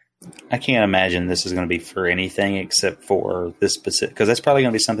character? I can't imagine this is going to be for anything except for this specific, because that's probably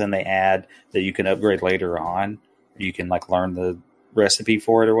going to be something they add that you can upgrade later on. You can learn the recipe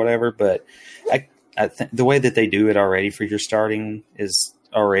for it or whatever. But I think the way that they do it already for your starting is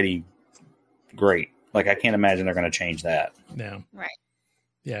already great. I can't imagine they're going to change that. No. Right.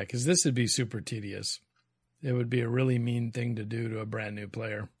 Yeah, because this would be super tedious. It would be a really mean thing to do to a brand new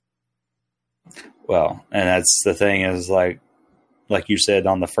player. Well, and that's the thing is like you said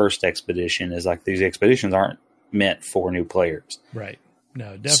on the first expedition is these expeditions aren't meant for new players. Right.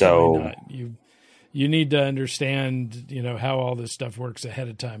 No, definitely not. You need to understand, how all this stuff works ahead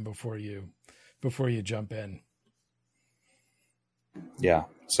of time before you jump in. Yeah.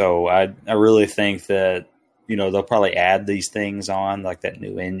 So I really think that, they'll probably add these things on, like that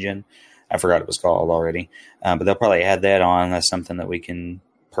new engine. I forgot what it was called already. But they'll probably add that on as something that we can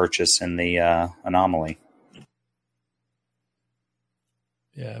purchase in the anomaly.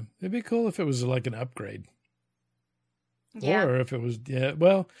 Yeah. It'd be cool if it was like an upgrade. Yeah. Or if it was,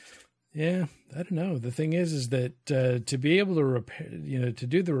 I don't know. The thing is that to be able to repair, to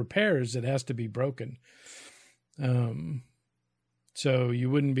do the repairs, it has to be broken. So you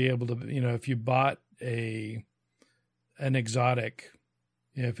wouldn't be able to, if you bought an exotic,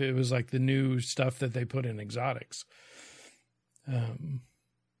 if it was like the new stuff that they put in exotics,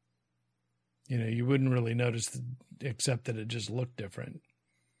 you wouldn't really notice except that it just looked different.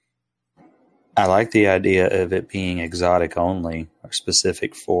 I like the idea of it being exotic only or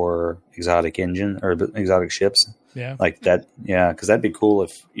specific for exotic engine or exotic ships. Yeah. Like that. Yeah. Cause that'd be cool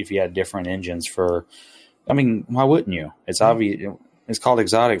if you had different engines for, why wouldn't you? It's obvious. It's called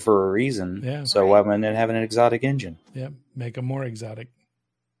exotic for a reason. Yeah. So why wouldn't it have an exotic engine? Yeah. Make them more exotic.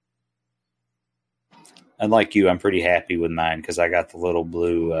 Unlike you, I'm pretty happy with mine because I got the little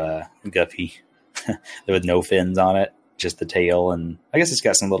blue guppy with no fins on it, just the tail, and I guess it's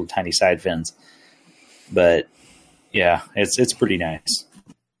got some little tiny side fins. But yeah, it's pretty nice.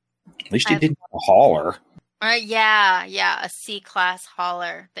 At least you didn't have a hauler. Yeah, a C-class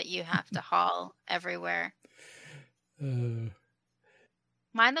hauler that you have to haul everywhere.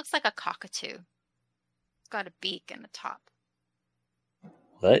 Mine looks like a cockatoo. It's got a beak and a top.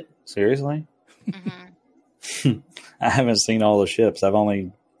 What? Seriously? Mm-hmm. I haven't seen all the ships. I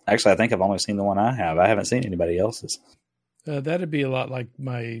think I've only seen the one I have. I haven't seen anybody else's. That'd be a lot like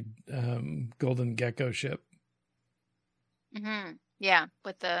my golden gecko ship. Mm-hmm. Yeah,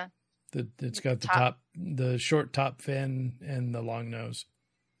 with it's got the top, the short top fin and the long nose.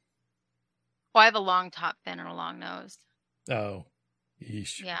 Well, I have a long top fin and a long nose. Oh,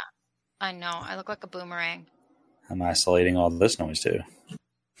 yeesh. Yeah, I know. I look like a boomerang. I'm isolating all this noise too.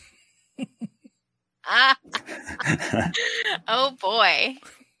 Oh boy.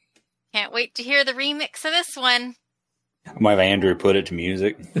 Can't wait to hear the remix of this one. I might have Andrew put it to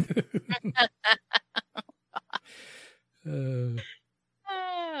music. Now,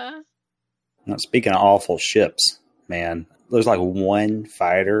 speaking of awful ships, man, there's like one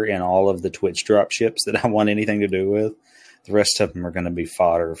fighter in all of the Twitch drop ships that I want anything to do with. The rest of them are going to be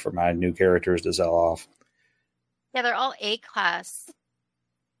fodder for my new characters to sell off. Yeah, they're all A-class.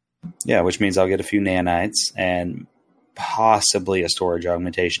 Yeah, which means I'll get a few nanites and possibly a storage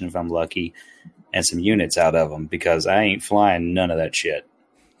augmentation if I'm lucky, and some units out of them, because I ain't flying none of that shit.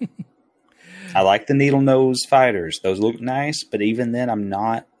 I like the needle nose fighters; those look nice. But even then, I'm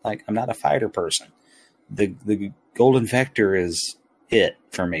not a fighter person. The Golden Vector is it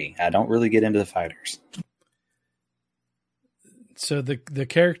for me. I don't really get into the fighters. So the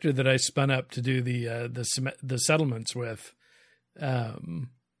character that I spun up to do the settlements with,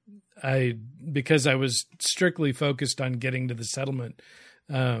 because I was strictly focused on getting to the settlement,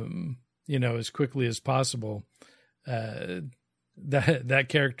 as quickly as possible. That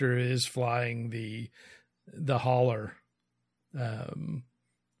character is flying the hauler,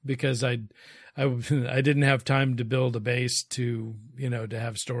 because I didn't have time to build a base to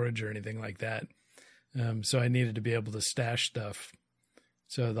have storage or anything like that. So I needed to be able to stash stuff.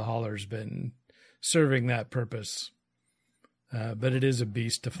 So the hauler's been serving that purpose. But it is a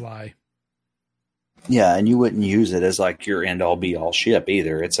beast to fly. Yeah, and you wouldn't use it as like your end all be all ship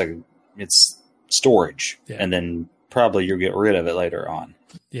either. It's storage, and then probably you'll get rid of it later on.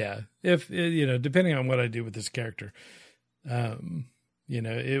 Yeah, if depending on what I do with this character, I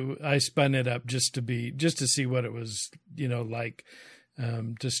spun it up just to see what it was, like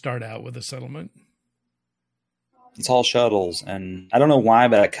to start out with a settlement. It's all shuttles, and I don't know why,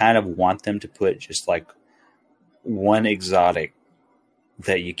 but I kind of want them to put just like one exotic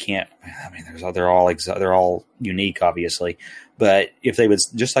that you can't. I mean, they're all unique, obviously, but if they would,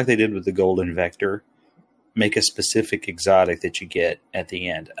 just like they did with the Golden Vector, make a specific exotic that you get at the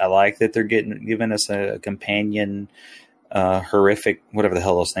end. I like that they're giving us a companion, horrific, whatever the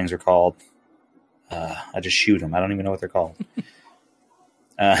hell those things are called. I just shoot them. I don't even know what they're called.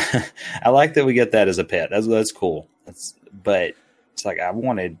 I like that we get that as a pet. That's cool. But it's like I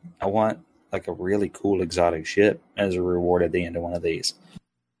want like a really cool exotic ship as a reward at the end of one of these.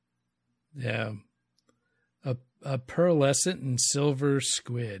 Yeah. A pearlescent and silver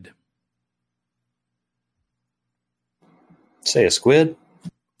squid. Say a squid?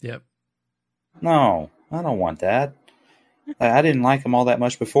 Yep. No, I don't want that. I didn't like them all that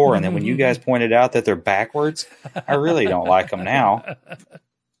much before, and then when you guys pointed out that they're backwards, I really don't like them now.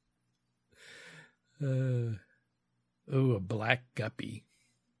 A black guppy.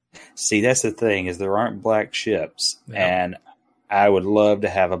 See, that's the thing, is there aren't black ships, and I would love to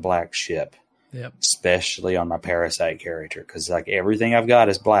have a black ship, especially on my Parasite character, because like everything I've got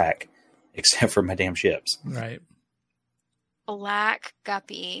is black, except for my damn ships. Right. Black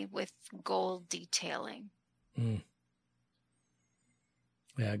guppy with gold detailing. Mm.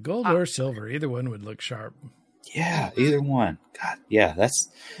 Yeah, gold or silver, either one would look sharp. Yeah, either one. God, yeah,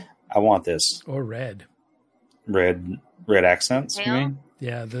 I want this. Or red. Red accents, you mean?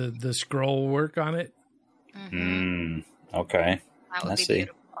 Yeah, the scroll work on it. Mm-hmm. Okay. That would be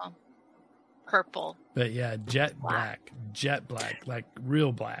beautiful. Purple. But yeah, jet black, like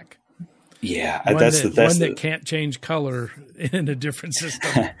real black. Yeah, one that can't change color in a different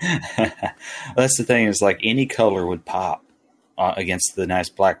system. That's the thing, is like any color would pop against the nice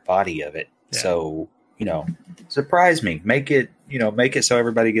black body of it. Yeah. So, surprise me. Make it so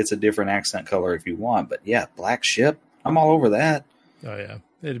everybody gets a different accent color if you want. But yeah, black ship, I'm all over that. Oh yeah,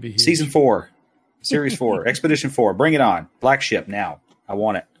 it'd be huge. Season 4, Series 4, Expedition 4, bring it on. Black ship now. I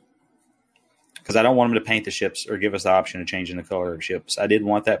want it. Because I don't want them to paint the ships or give us the option of changing the color of ships. I did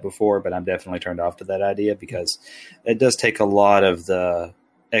want that before, but I'm definitely turned off to that idea because it does take a lot of the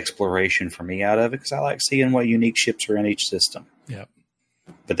exploration for me out of it, because I like seeing what unique ships are in each system. Yep.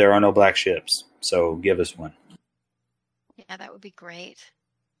 But there are no black ships, so give us one. Yeah, that would be great.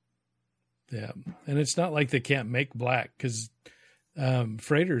 Yeah, and it's not like they can't make black, because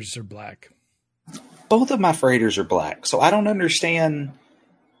freighters are black. Both of my freighters are black, so I don't understand.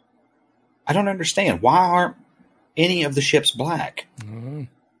 Why aren't any of the ships black? Mm-hmm.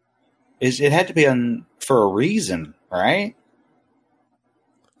 It had to be for a reason, right?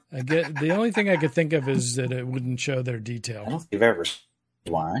 I get the only thing I could think of is that it wouldn't show their detail. I don't think you've ever seen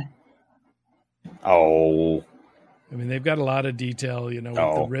why. Oh, I mean, they've got a lot of detail, with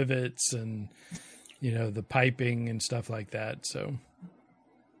the rivets and the piping and stuff like that. So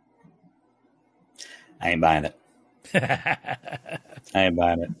I ain't buying it. I ain't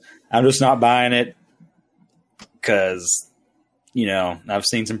buying it. I'm just not buying it because I've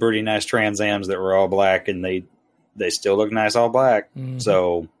seen some pretty nice Trans Ams that were all black, and they still look nice all black.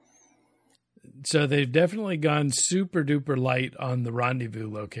 Mm-hmm. So they've definitely gone super duper light on the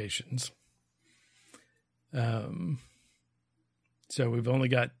rendezvous locations. So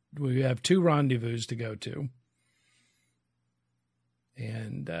we have 2 rendezvous to go to.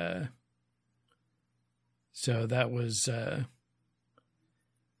 And so that was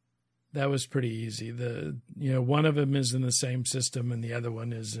pretty easy. One of them is in the same system and the other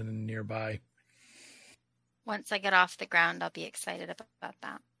one is in nearby. Once I get off the ground, I'll be excited about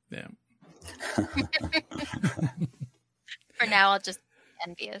that. Yeah. For now, I'll just be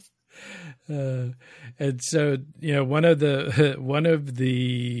envious. And so, one of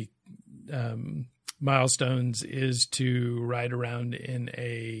the milestones is to ride around in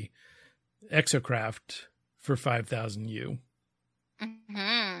a exocraft for 5,000 U.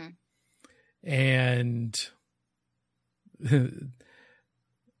 Mm-hmm. And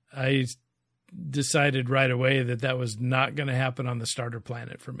I decided right away that was not going to happen on the starter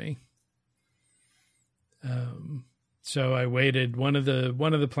planet for me. So I waited. One of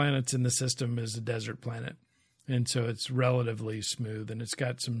the planets in the system is a desert planet, and so it's relatively smooth, and it's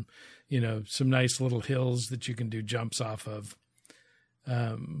got some nice little hills that you can do jumps off of.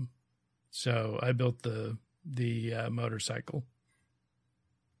 So I built the motorcycle,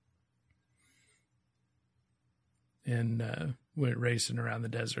 and went racing around the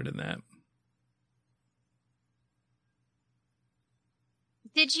desert in that.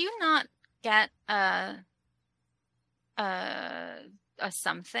 Did you not get a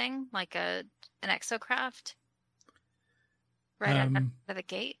something like an exocraft right out of the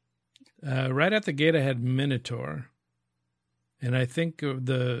gate? Right at the gate, I had Minotaur, and I think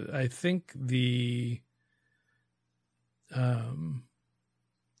the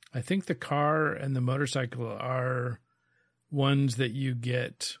car and the motorcycle are ones that you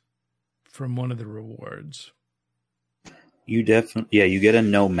get from one of the rewards. You definitely, you get a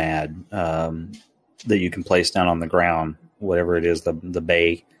Nomad that you can place down on the ground, whatever it is, the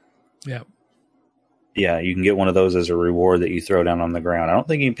bay. Yeah. Yeah, you can get one of those as a reward that you throw down on the ground. I don't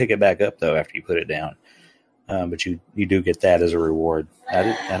think you can pick it back up, though, after you put it down. But you do get that as a reward.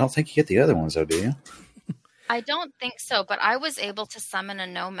 I don't think you get the other ones, though, do you? I don't think so, but I was able to summon a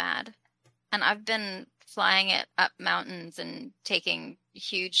Nomad, and I've been flying it up mountains and taking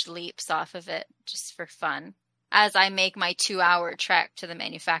huge leaps off of it just for fun, as I make my 2-hour trek to the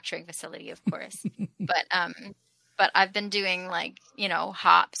manufacturing facility, of course. But I've been doing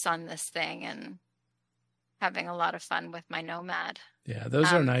hops on this thing and having a lot of fun with my Nomad. Yeah,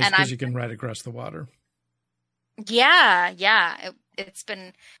 those are nice because you can ride across the water. Yeah. It's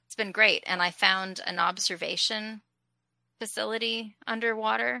been great. And I found an observation facility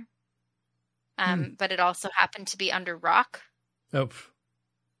underwater, but it also happened to be under rock. Oh.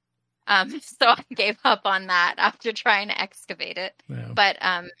 So I gave up on that after trying to excavate it. Yeah. But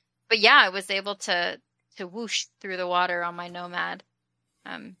yeah, I was able to whoosh through the water on my Nomad.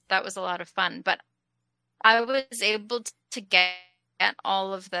 That was a lot of fun. But I was able to get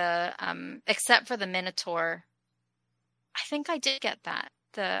all of the except for the Minotaur. I think I did get that,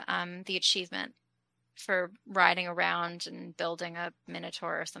 the achievement for riding around and building a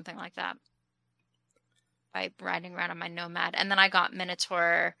Minotaur or something like that by riding around on my Nomad. And then I got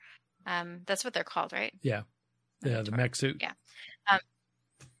Minotaur. That's what they're called, right? Yeah. Yeah, the mech suit.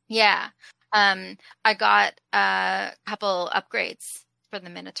 Yeah. I got a couple upgrades for the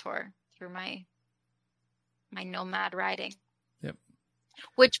Minotaur through my Nomad riding. Yep.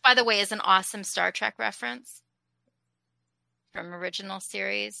 Which, by the way, is an awesome Star Trek reference from original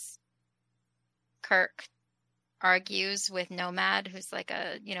series. Kirk argues with Nomad, who's like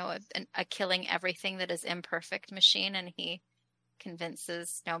a killing everything that is imperfect machine, and he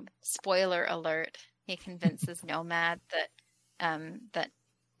convinces, spoiler alert, he convinces Nomad that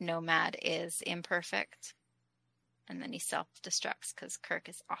Nomad is imperfect, and then he self-destructs because Kirk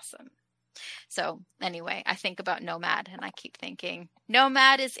is awesome. So anyway, I think about Nomad and I keep thinking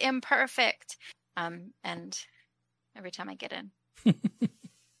Nomad is imperfect, and every time I get in.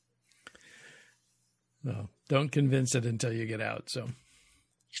 No, don't convince it until you get out. So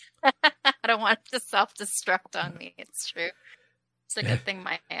I don't want it to self-destruct on me. It's true. It's a good thing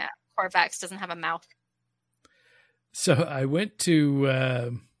my Corvax doesn't have a mouth. So I went to,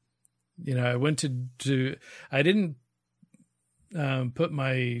 I didn't put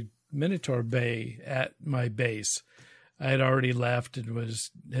my Minotaur Bay at my base. I had already left and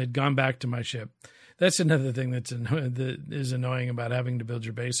had gone back to my ship. That's another thing that is annoying about having to build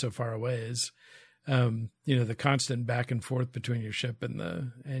your base so far away is, the constant back and forth between your ship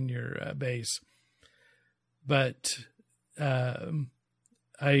and your base. But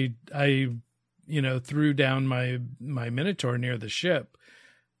I threw down my Minotaur near the ship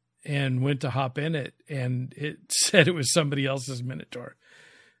and went to hop in it, and it said it was somebody else's Minotaur,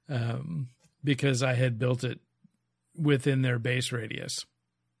 because I had built it within their base radius,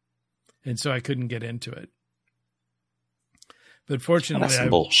 and so I couldn't get into it. But fortunately, that's some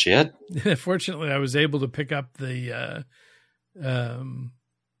bullshit. Fortunately, I was able to pick up the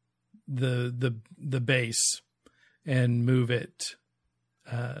base and move it,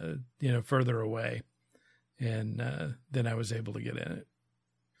 further away, and then I was able to get in it.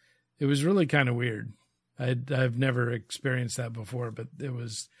 It was really kind of weird. I've never experienced that before, but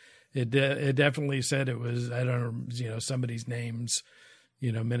it definitely said it was, I don't know, somebody's name's,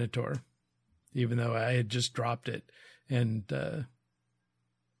 Minotaur, even though I had just dropped it and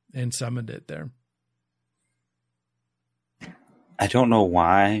summoned it there. I don't know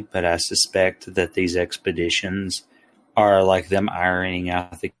why, but I suspect that these expeditions are like them ironing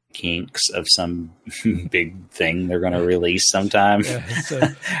out the kinks of some big thing they're going to release sometime.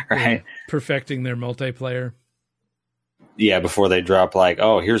 Yeah, right. Perfecting their multiplayer. Yeah, before they drop like,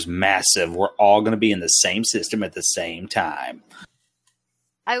 oh, here's massive. We're all going to be in the same system at the same time.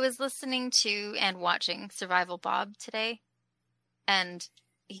 I was listening to and watching Survival Bob today, and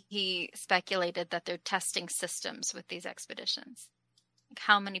he speculated that they're testing systems with these expeditions. Like,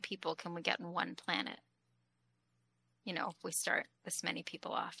 how many people can we get in one planet? If we start this many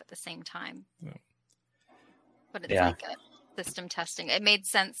people off at the same time. Yeah. But it's like a system testing. It made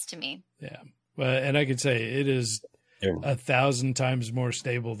sense to me. Yeah. Well, and I could say it is 1,000 times more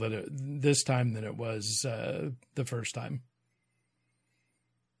stable this time than it was the first time.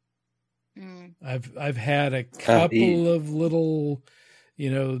 Mm. I've had a couple of little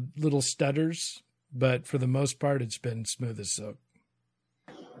stutters, but for the most part, it's been smooth as silk.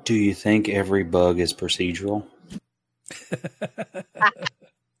 Do you think every bug is procedural?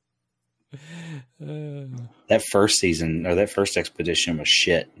 That first season or that first expedition was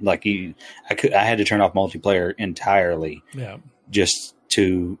shit. Like I had to turn off multiplayer entirely, just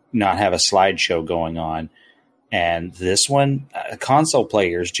to not have a slideshow going on. And this one, console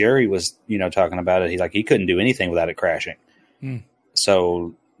players, Jerry was talking about it. He couldn't do anything without it crashing.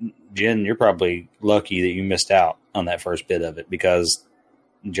 So, Jen, you're probably lucky that you missed out on that first bit of it, because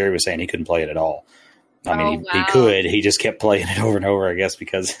Jerry was saying he couldn't play it at all. I mean, he could. He just kept playing it over and over, I guess,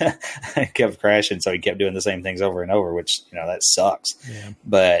 because it kept crashing. So he kept doing the same things over and over, which, that sucks. Yeah.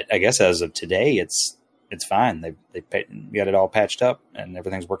 But I guess as of today, it's fine. They got it all patched up and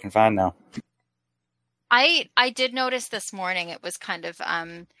everything's working fine now. I did notice this morning it was kind of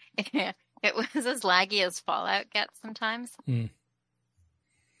it was as laggy as Fallout gets sometimes.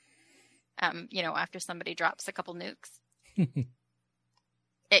 After somebody drops a couple nukes.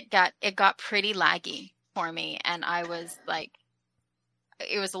 It got pretty laggy for me, and I was like,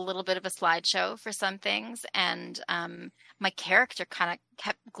 it was a little bit of a slideshow for some things, and my character kind of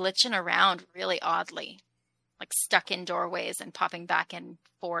kept glitching around really oddly, like stuck in doorways and popping back and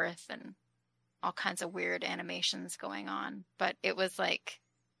forth, and all kinds of weird animations going on. But it was like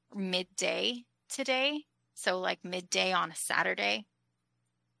midday today, so like midday on a Saturday.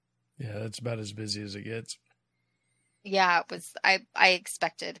 Yeah, that's about as busy as it gets. Yeah, it was. I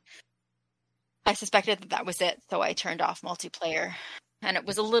suspected that was it, so I turned off multiplayer, and it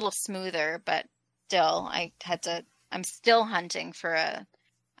was a little smoother, but still, I'm still hunting for a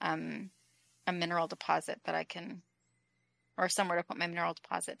mineral deposit that I can, or somewhere to put my mineral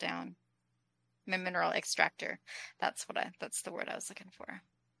deposit down, my mineral extractor. That's the word I was looking for.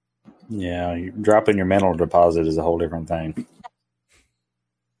 Yeah, dropping your mineral deposit is a whole different thing.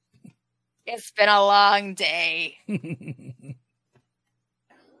 It's been a long day.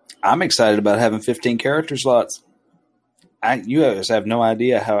 I'm excited about having 15 character slots. You guys have no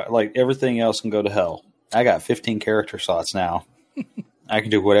idea how, everything else can go to hell. I got 15 character slots now. I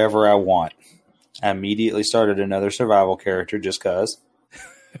can do whatever I want. I immediately started another survival character just because.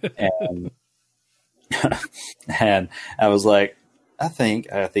 And, and I was like, I think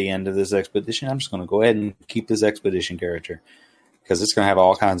at the end of this expedition, I'm just going to go ahead and keep this expedition character, because it's going to have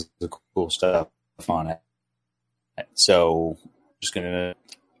all kinds of cool stuff on it. So just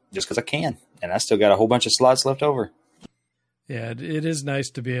because I can, and I still got a whole bunch of slots left over. Yeah, it is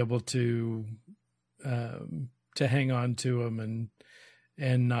nice to be able to hang on to them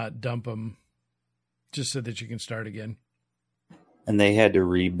and not dump them, just so that you can start again. And they had to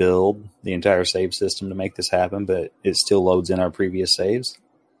rebuild the entire save system to make this happen, but it still loads in our previous saves.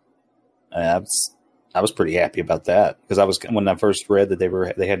 I was pretty happy about that, because when I first read that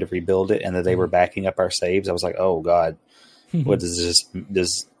they had to rebuild it and that they were backing up our saves, I was like, oh God, what does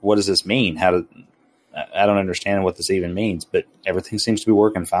this mean? I don't understand what this even means, but everything seems to be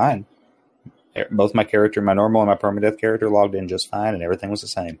working fine. Both my character, my normal and my permadeath character, logged in just fine, and everything was the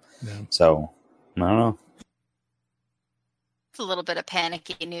same. Yeah. So, I don't know. It's a little bit of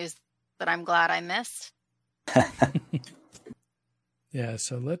panicky news that I'm glad I missed. Yeah,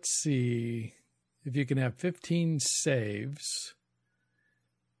 so let's see if you can have 15 saves.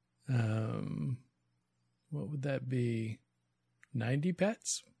 What would that be? 90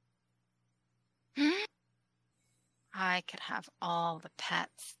 pets? I could have all the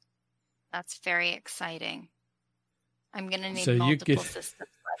pets. That's very exciting. I'm going to need multiple systems.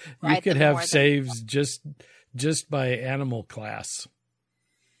 You could have saves just by animal class.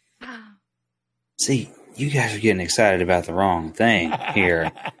 See, you guys are getting excited about the wrong thing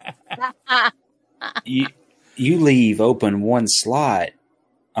here. you leave open one slot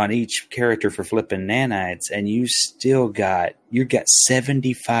on each character for flipping nanites, and you got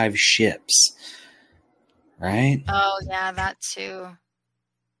 75 ships, right? Oh yeah, that too.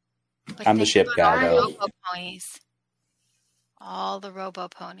 But I'm the ship guy, though. Robo-ponies. All the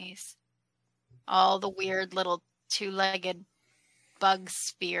robo-ponies. All the weird little two-legged bug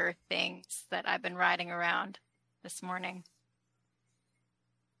sphere things that I've been riding around this morning.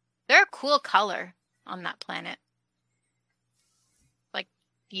 They're a cool color on that planet. Like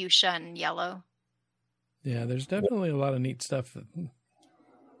fuchsia and yellow. Yeah, there's definitely a lot of neat stuff.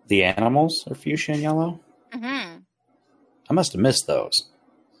 The animals are fuchsia and yellow? Mm-hmm. I must have missed those.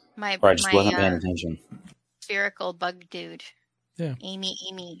 Or I just wasn't paying attention. Spherical bug dude. Yeah.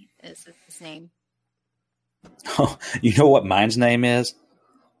 Amy is his name. Oh, you know what mine's name is?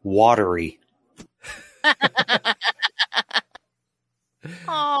 Watery.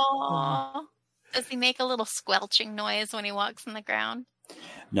 Aww. Does he make a little squelching noise when he walks on the ground?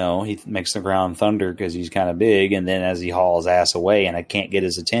 No, he makes the ground thunder because he's kind of big, and then as he hauls ass away and I can't get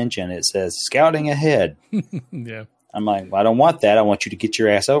his attention, it says, "Scouting ahead." Yeah. I'm like, well, I don't want that. I want you to get your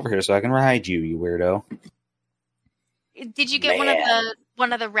ass over here so I can ride you, you weirdo. Did you get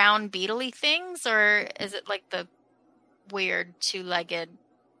one of the round beetle-y things, or is it like the weird two-legged?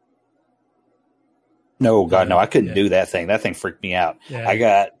 No, God, no. I couldn't do that thing. That thing freaked me out.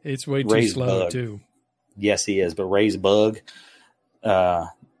 Yeah, it's way too slow bug. too. Yes, he is. But Ray's bug.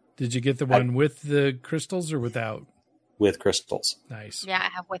 Did you get the one with the crystals or without? With crystals. Nice. Yeah, I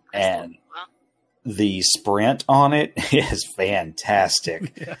have with crystals. And the sprint on it is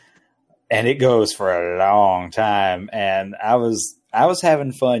fantastic. Yeah. And it goes for a long time. And I was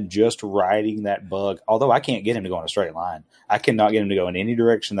having fun just riding that bug. Although I can't get him to go in a straight line. I cannot get him to go in any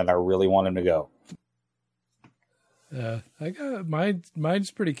direction that I really want him to go. I got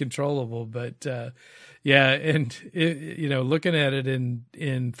mine's pretty controllable, but yeah. And looking at it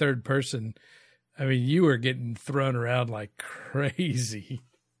in third person, I mean, you were getting thrown around like crazy.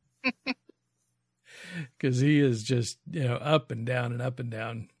 Because he is just, up and down and up and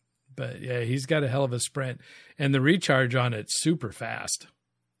down. But yeah, he's got a hell of a sprint. And the recharge on it's super fast.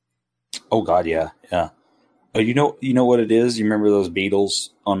 Oh, God, yeah. Yeah. Oh, you know what it is? You remember those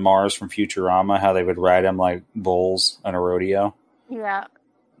beetles on Mars from Futurama, how they would ride them like bulls on a rodeo? Yeah.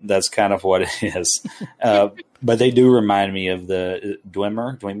 That's kind of what it is. But they do remind me of the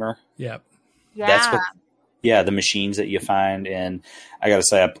Dwemer. Yep. Yeah. That's what. Yeah, the machines that you find, and I got to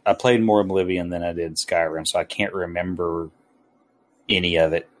say, I played more Oblivion than I did Skyrim, so I can't remember any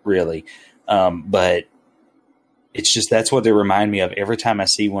of it, really. But it's just, that's what they remind me of every time I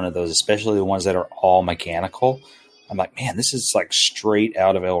see one of those, especially the ones that are all mechanical. I'm like, man, this is like straight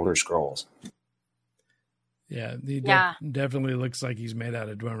out of Elder Scrolls. Yeah, he definitely looks like he's made out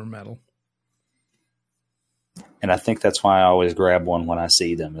of Dwemer metal. And I think that's why I always grab one when I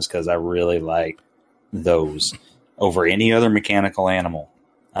see them, is because I really like those over any other mechanical animal.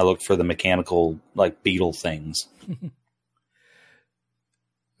 I look for the mechanical, like, beetle things.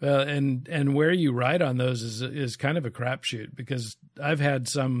 Well, and where you ride on those is kind of a crapshoot, because I've had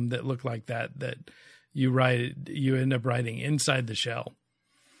some that look like that you end up riding inside the shell.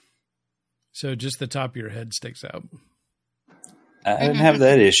 So just the top of your head sticks out. I didn't have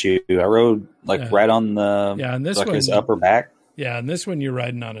that issue. I rode right on the and this one, his upper back. Yeah, and this one you're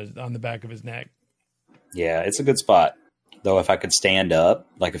riding on the back of his neck. Yeah, it's a good spot. Though if I could stand up,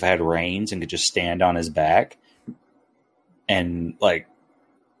 like if I had reins and could just stand on his back, and like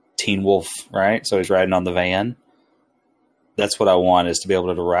Teen Wolf, right? So he's riding on the van. That's what I want, is to be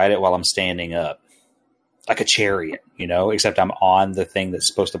able to ride it while I'm standing up. Like a chariot, except I'm on the thing that's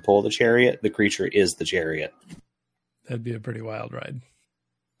supposed to pull the chariot. The creature is the chariot. That'd be a pretty wild ride.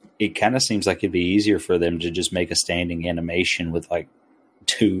 It kind of seems like it'd be easier for them to just make a standing animation with like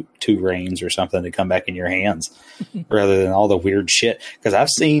two reins or something to come back in your hands rather than all the weird shit. Because I've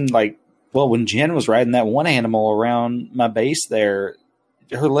seen like Well, when Jen was riding that one animal around my base there,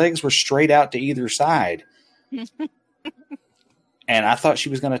 her legs were straight out to either side. And I thought she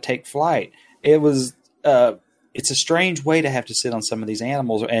was going to take flight. It was, it's a strange way to have to sit on some of these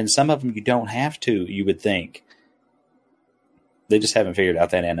animals, and some of them you don't have to, you would think. They just haven't figured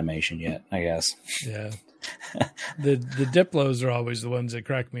out that animation yet, I guess. Yeah. The Diplos are always the ones that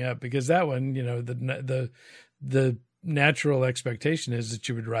crack me up, because that one, you know, the natural expectation is that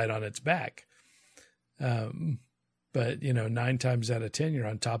you would ride on its back. But, you know, 9 times out of 10, you're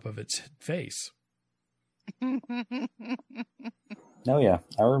on top of its face. Oh, yeah.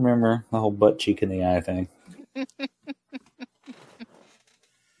 I remember the whole butt cheek in the eye thing. That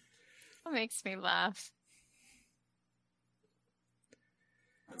makes me laugh.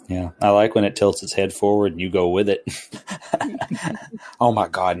 Yeah. I like when it tilts its head forward and you go with it. Oh, my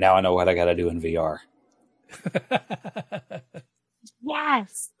God. Now I know what I got to do in VR.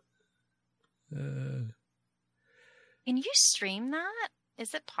 Yes. Can you stream that?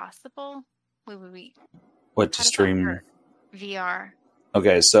 Is it possible? Wait. What to stream? VR.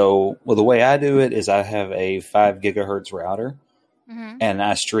 Okay, so the way I do it is I have a 5 gigahertz router, and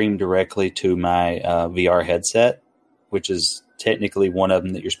I stream directly to my VR headset, which is technically one of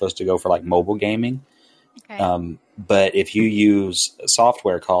them that you're supposed to go for like mobile gaming. Okay. But if you use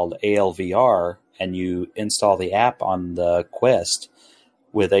software called ALVR and you install the app on the Quest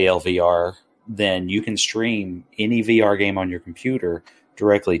with ALVR, then you can stream any VR game on your computer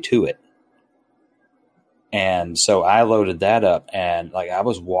directly to it. And so I loaded that up, and like I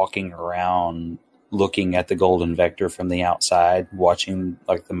was walking around looking at the golden vector from the outside, watching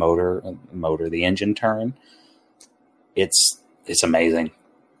like the engine turn. It's amazing.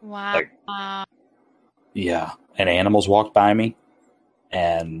 Wow. Like, yeah. And animals walked by me,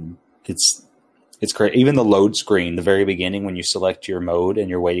 and it's great. Even the load screen, the very beginning when you select your mode and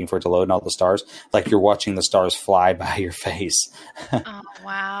you're waiting for it to load and all the stars, like you're watching the stars fly by your face. Oh,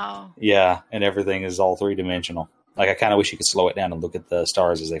 wow. Yeah, and everything is all 3-dimensional. Like I kind of wish you could slow it down and look at the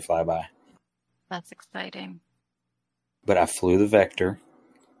stars as they fly by. That's exciting. But I flew the Vector.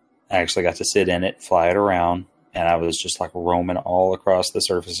 I actually got to sit in it, fly it around, and I was just like roaming all across the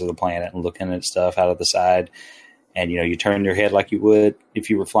surface of the planet and looking at stuff out of the side. And, you know, you turn your head like you would if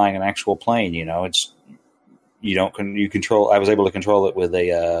you were flying an actual plane, you know, I was able to control it with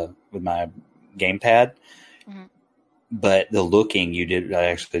my gamepad, but the looking I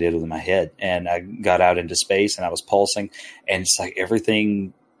actually did with my head, and I got out into space and I was pulsing, and it's like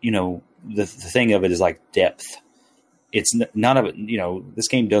everything, you know, the thing of it is like depth. It's none of it, you know, this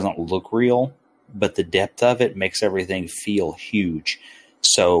game doesn't look real, but the depth of it makes everything feel huge.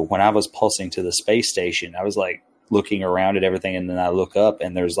 So when I was pulsing to the space station, I was like, looking around at everything, and then I look up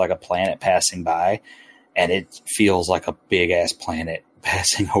and there's like a planet passing by, and it feels like a big ass planet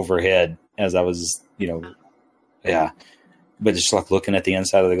passing overhead as I was, you know, yeah. But just like looking at the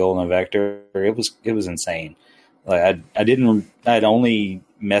inside of the golden vector, it was insane. Like I'd only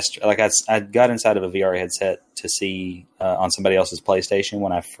messed, like I got inside of a VR headset to see on somebody else's PlayStation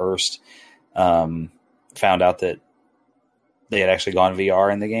when I first found out that they had actually gone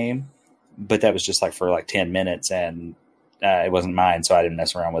VR in the game. But that was just like for like 10 minutes, and it wasn't mine, so I didn't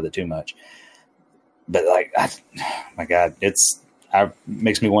mess around with it too much. But like, my God, it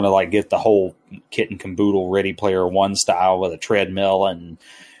makes me want to like get the whole kit and caboodle Ready Player One style with a treadmill and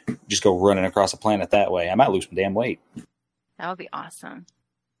just go running across the planet that way. I might lose some damn weight. That would be awesome.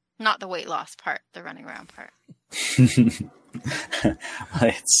 Not the weight loss part, the running around part.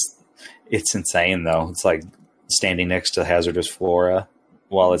 It's insane though. It's like standing next to hazardous flora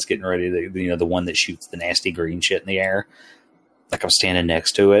while it's getting ready to, you know, the one that shoots the nasty green shit in the air. Like I'm standing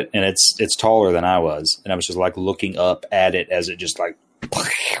next to it, and it's taller than I was. And I was just like looking up at it as it just like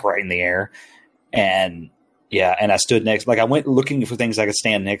right in the air. And yeah, and I stood next, like I went looking for things I could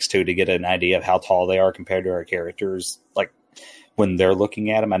stand next to get an idea of how tall they are compared to our characters. Like when they're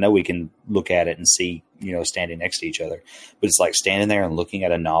looking at them, I know we can look at it and see, you know, standing next to each other, but it's like standing there and looking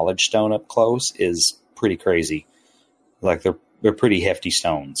at a knowledge stone up close is pretty crazy. Like they're pretty hefty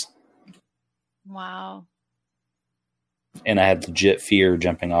stones. Wow. And I had legit fear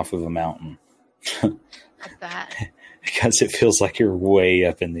jumping off of a mountain. Like that. Because it feels like you're way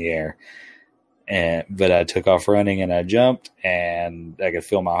up in the air. But I took off running and I jumped, and I could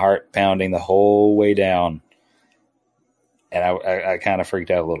feel my heart pounding the whole way down. And I kind of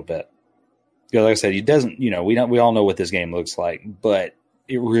freaked out a little bit. Because like I said, it doesn't, you know, we all know what this game looks like, but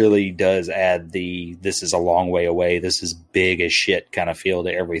it really does add this is a long way away, this is big as shit kind of feel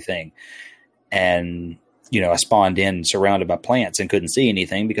to everything. And, you know, I spawned in surrounded by plants and couldn't see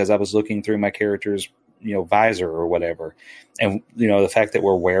anything because I was looking through my character's visor or whatever. And, the fact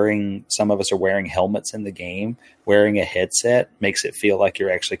that some of us are wearing helmets in the game, wearing a headset makes it feel like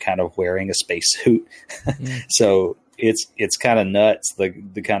you're actually kind of wearing a spacesuit. So it's kind of nuts.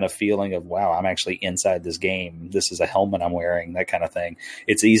 The kind of feeling of, wow, I'm actually inside this game. This is a helmet I'm wearing, that kind of thing.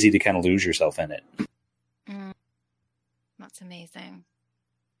 It's easy to kind of lose yourself in it. That's amazing.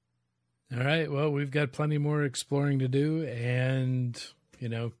 All right. Well, we've got plenty more exploring to do and,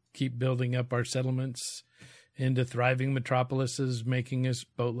 keep building up our settlements into thriving metropolises, making us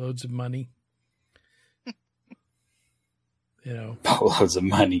boatloads of money. Boatloads of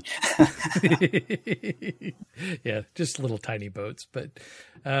money. Yeah, just little tiny boats, but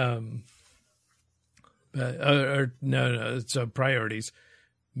no, it's priorities.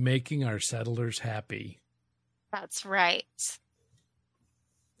 Making our settlers happy. That's right.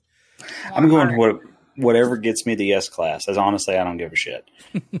 I'm going for whatever gets me the S class. As honestly, I don't give a shit.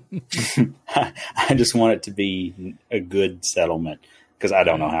 I just want it to be a good settlement because I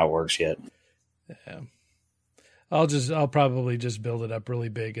don't know how it works yet. Yeah. I'll probably just build it up really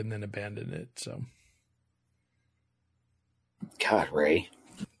big and then abandon it. So, God, Ray,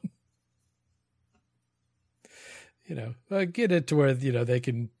 get it to where they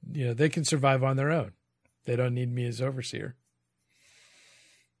can survive on their own. They don't need me as overseer.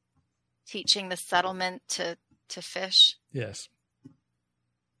 Teaching the settlement to fish. Yes.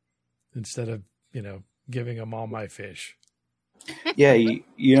 Instead of giving them all my fish. Yeah,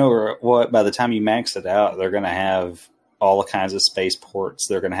 you know what? By the time you max it out, they're going to have all kinds of spaceports.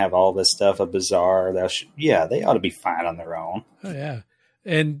 They're going to have all this stuff, a bazaar. They ought to be fine on their own. Oh, yeah.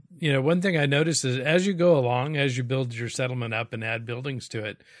 And, one thing I noticed is as you go along, as you build your settlement up and add buildings to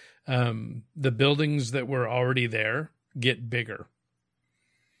it, the buildings that were already there get bigger.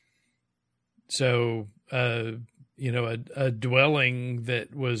 So, a dwelling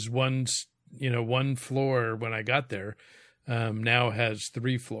that was one floor when I got there, now has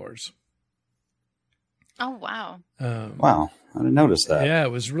 3 floors. Oh, wow. Wow. I didn't notice that. Yeah,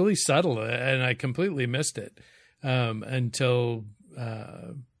 it was really subtle and I completely missed it, until,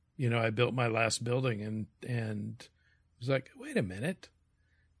 I built my last building and was like, wait a minute,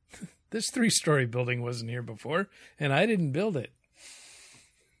 this 3-story building wasn't here before and I didn't build it.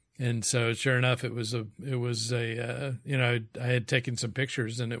 And so sure enough, it was I had taken some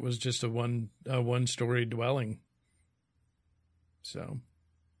pictures and it was just a 1-story dwelling. So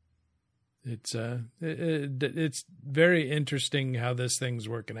it's very interesting how this thing's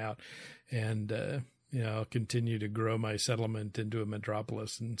working out. And, I'll continue to grow my settlement into a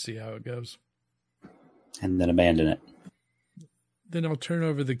metropolis and see how it goes. And then abandon it. Then I'll turn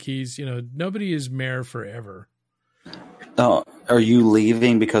over the keys. Nobody is mayor forever. Oh, are you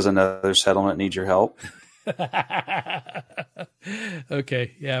leaving because another settlement needs your help?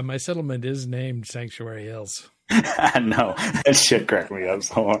 Okay. Yeah, my settlement is named Sanctuary Hills. I know. That shit cracked me up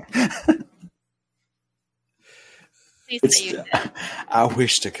so hard. I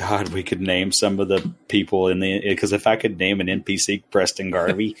wish to God we could name some of the people because if I could name an NPC Preston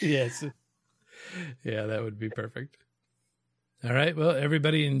Garvey. Yes. Yeah, that would be perfect. All right. Well,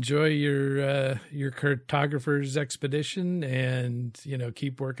 everybody enjoy your cartographer's expedition and,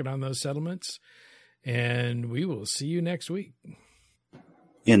 keep working on those settlements. And we will see you next week.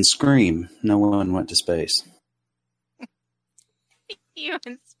 In Scream, no one went to space. You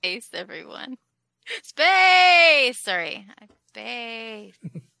in space, everyone. Space! Sorry. Space.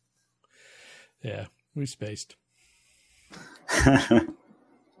 Yeah, we spaced. I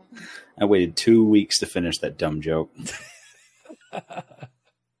waited 2 weeks to finish that dumb joke.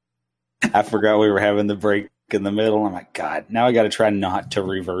 I forgot we were having the break in the middle. I'm like, God, now I got to try not to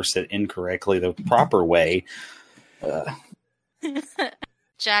reverse it incorrectly the proper way.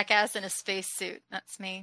 Jackass in a spacesuit. That's me.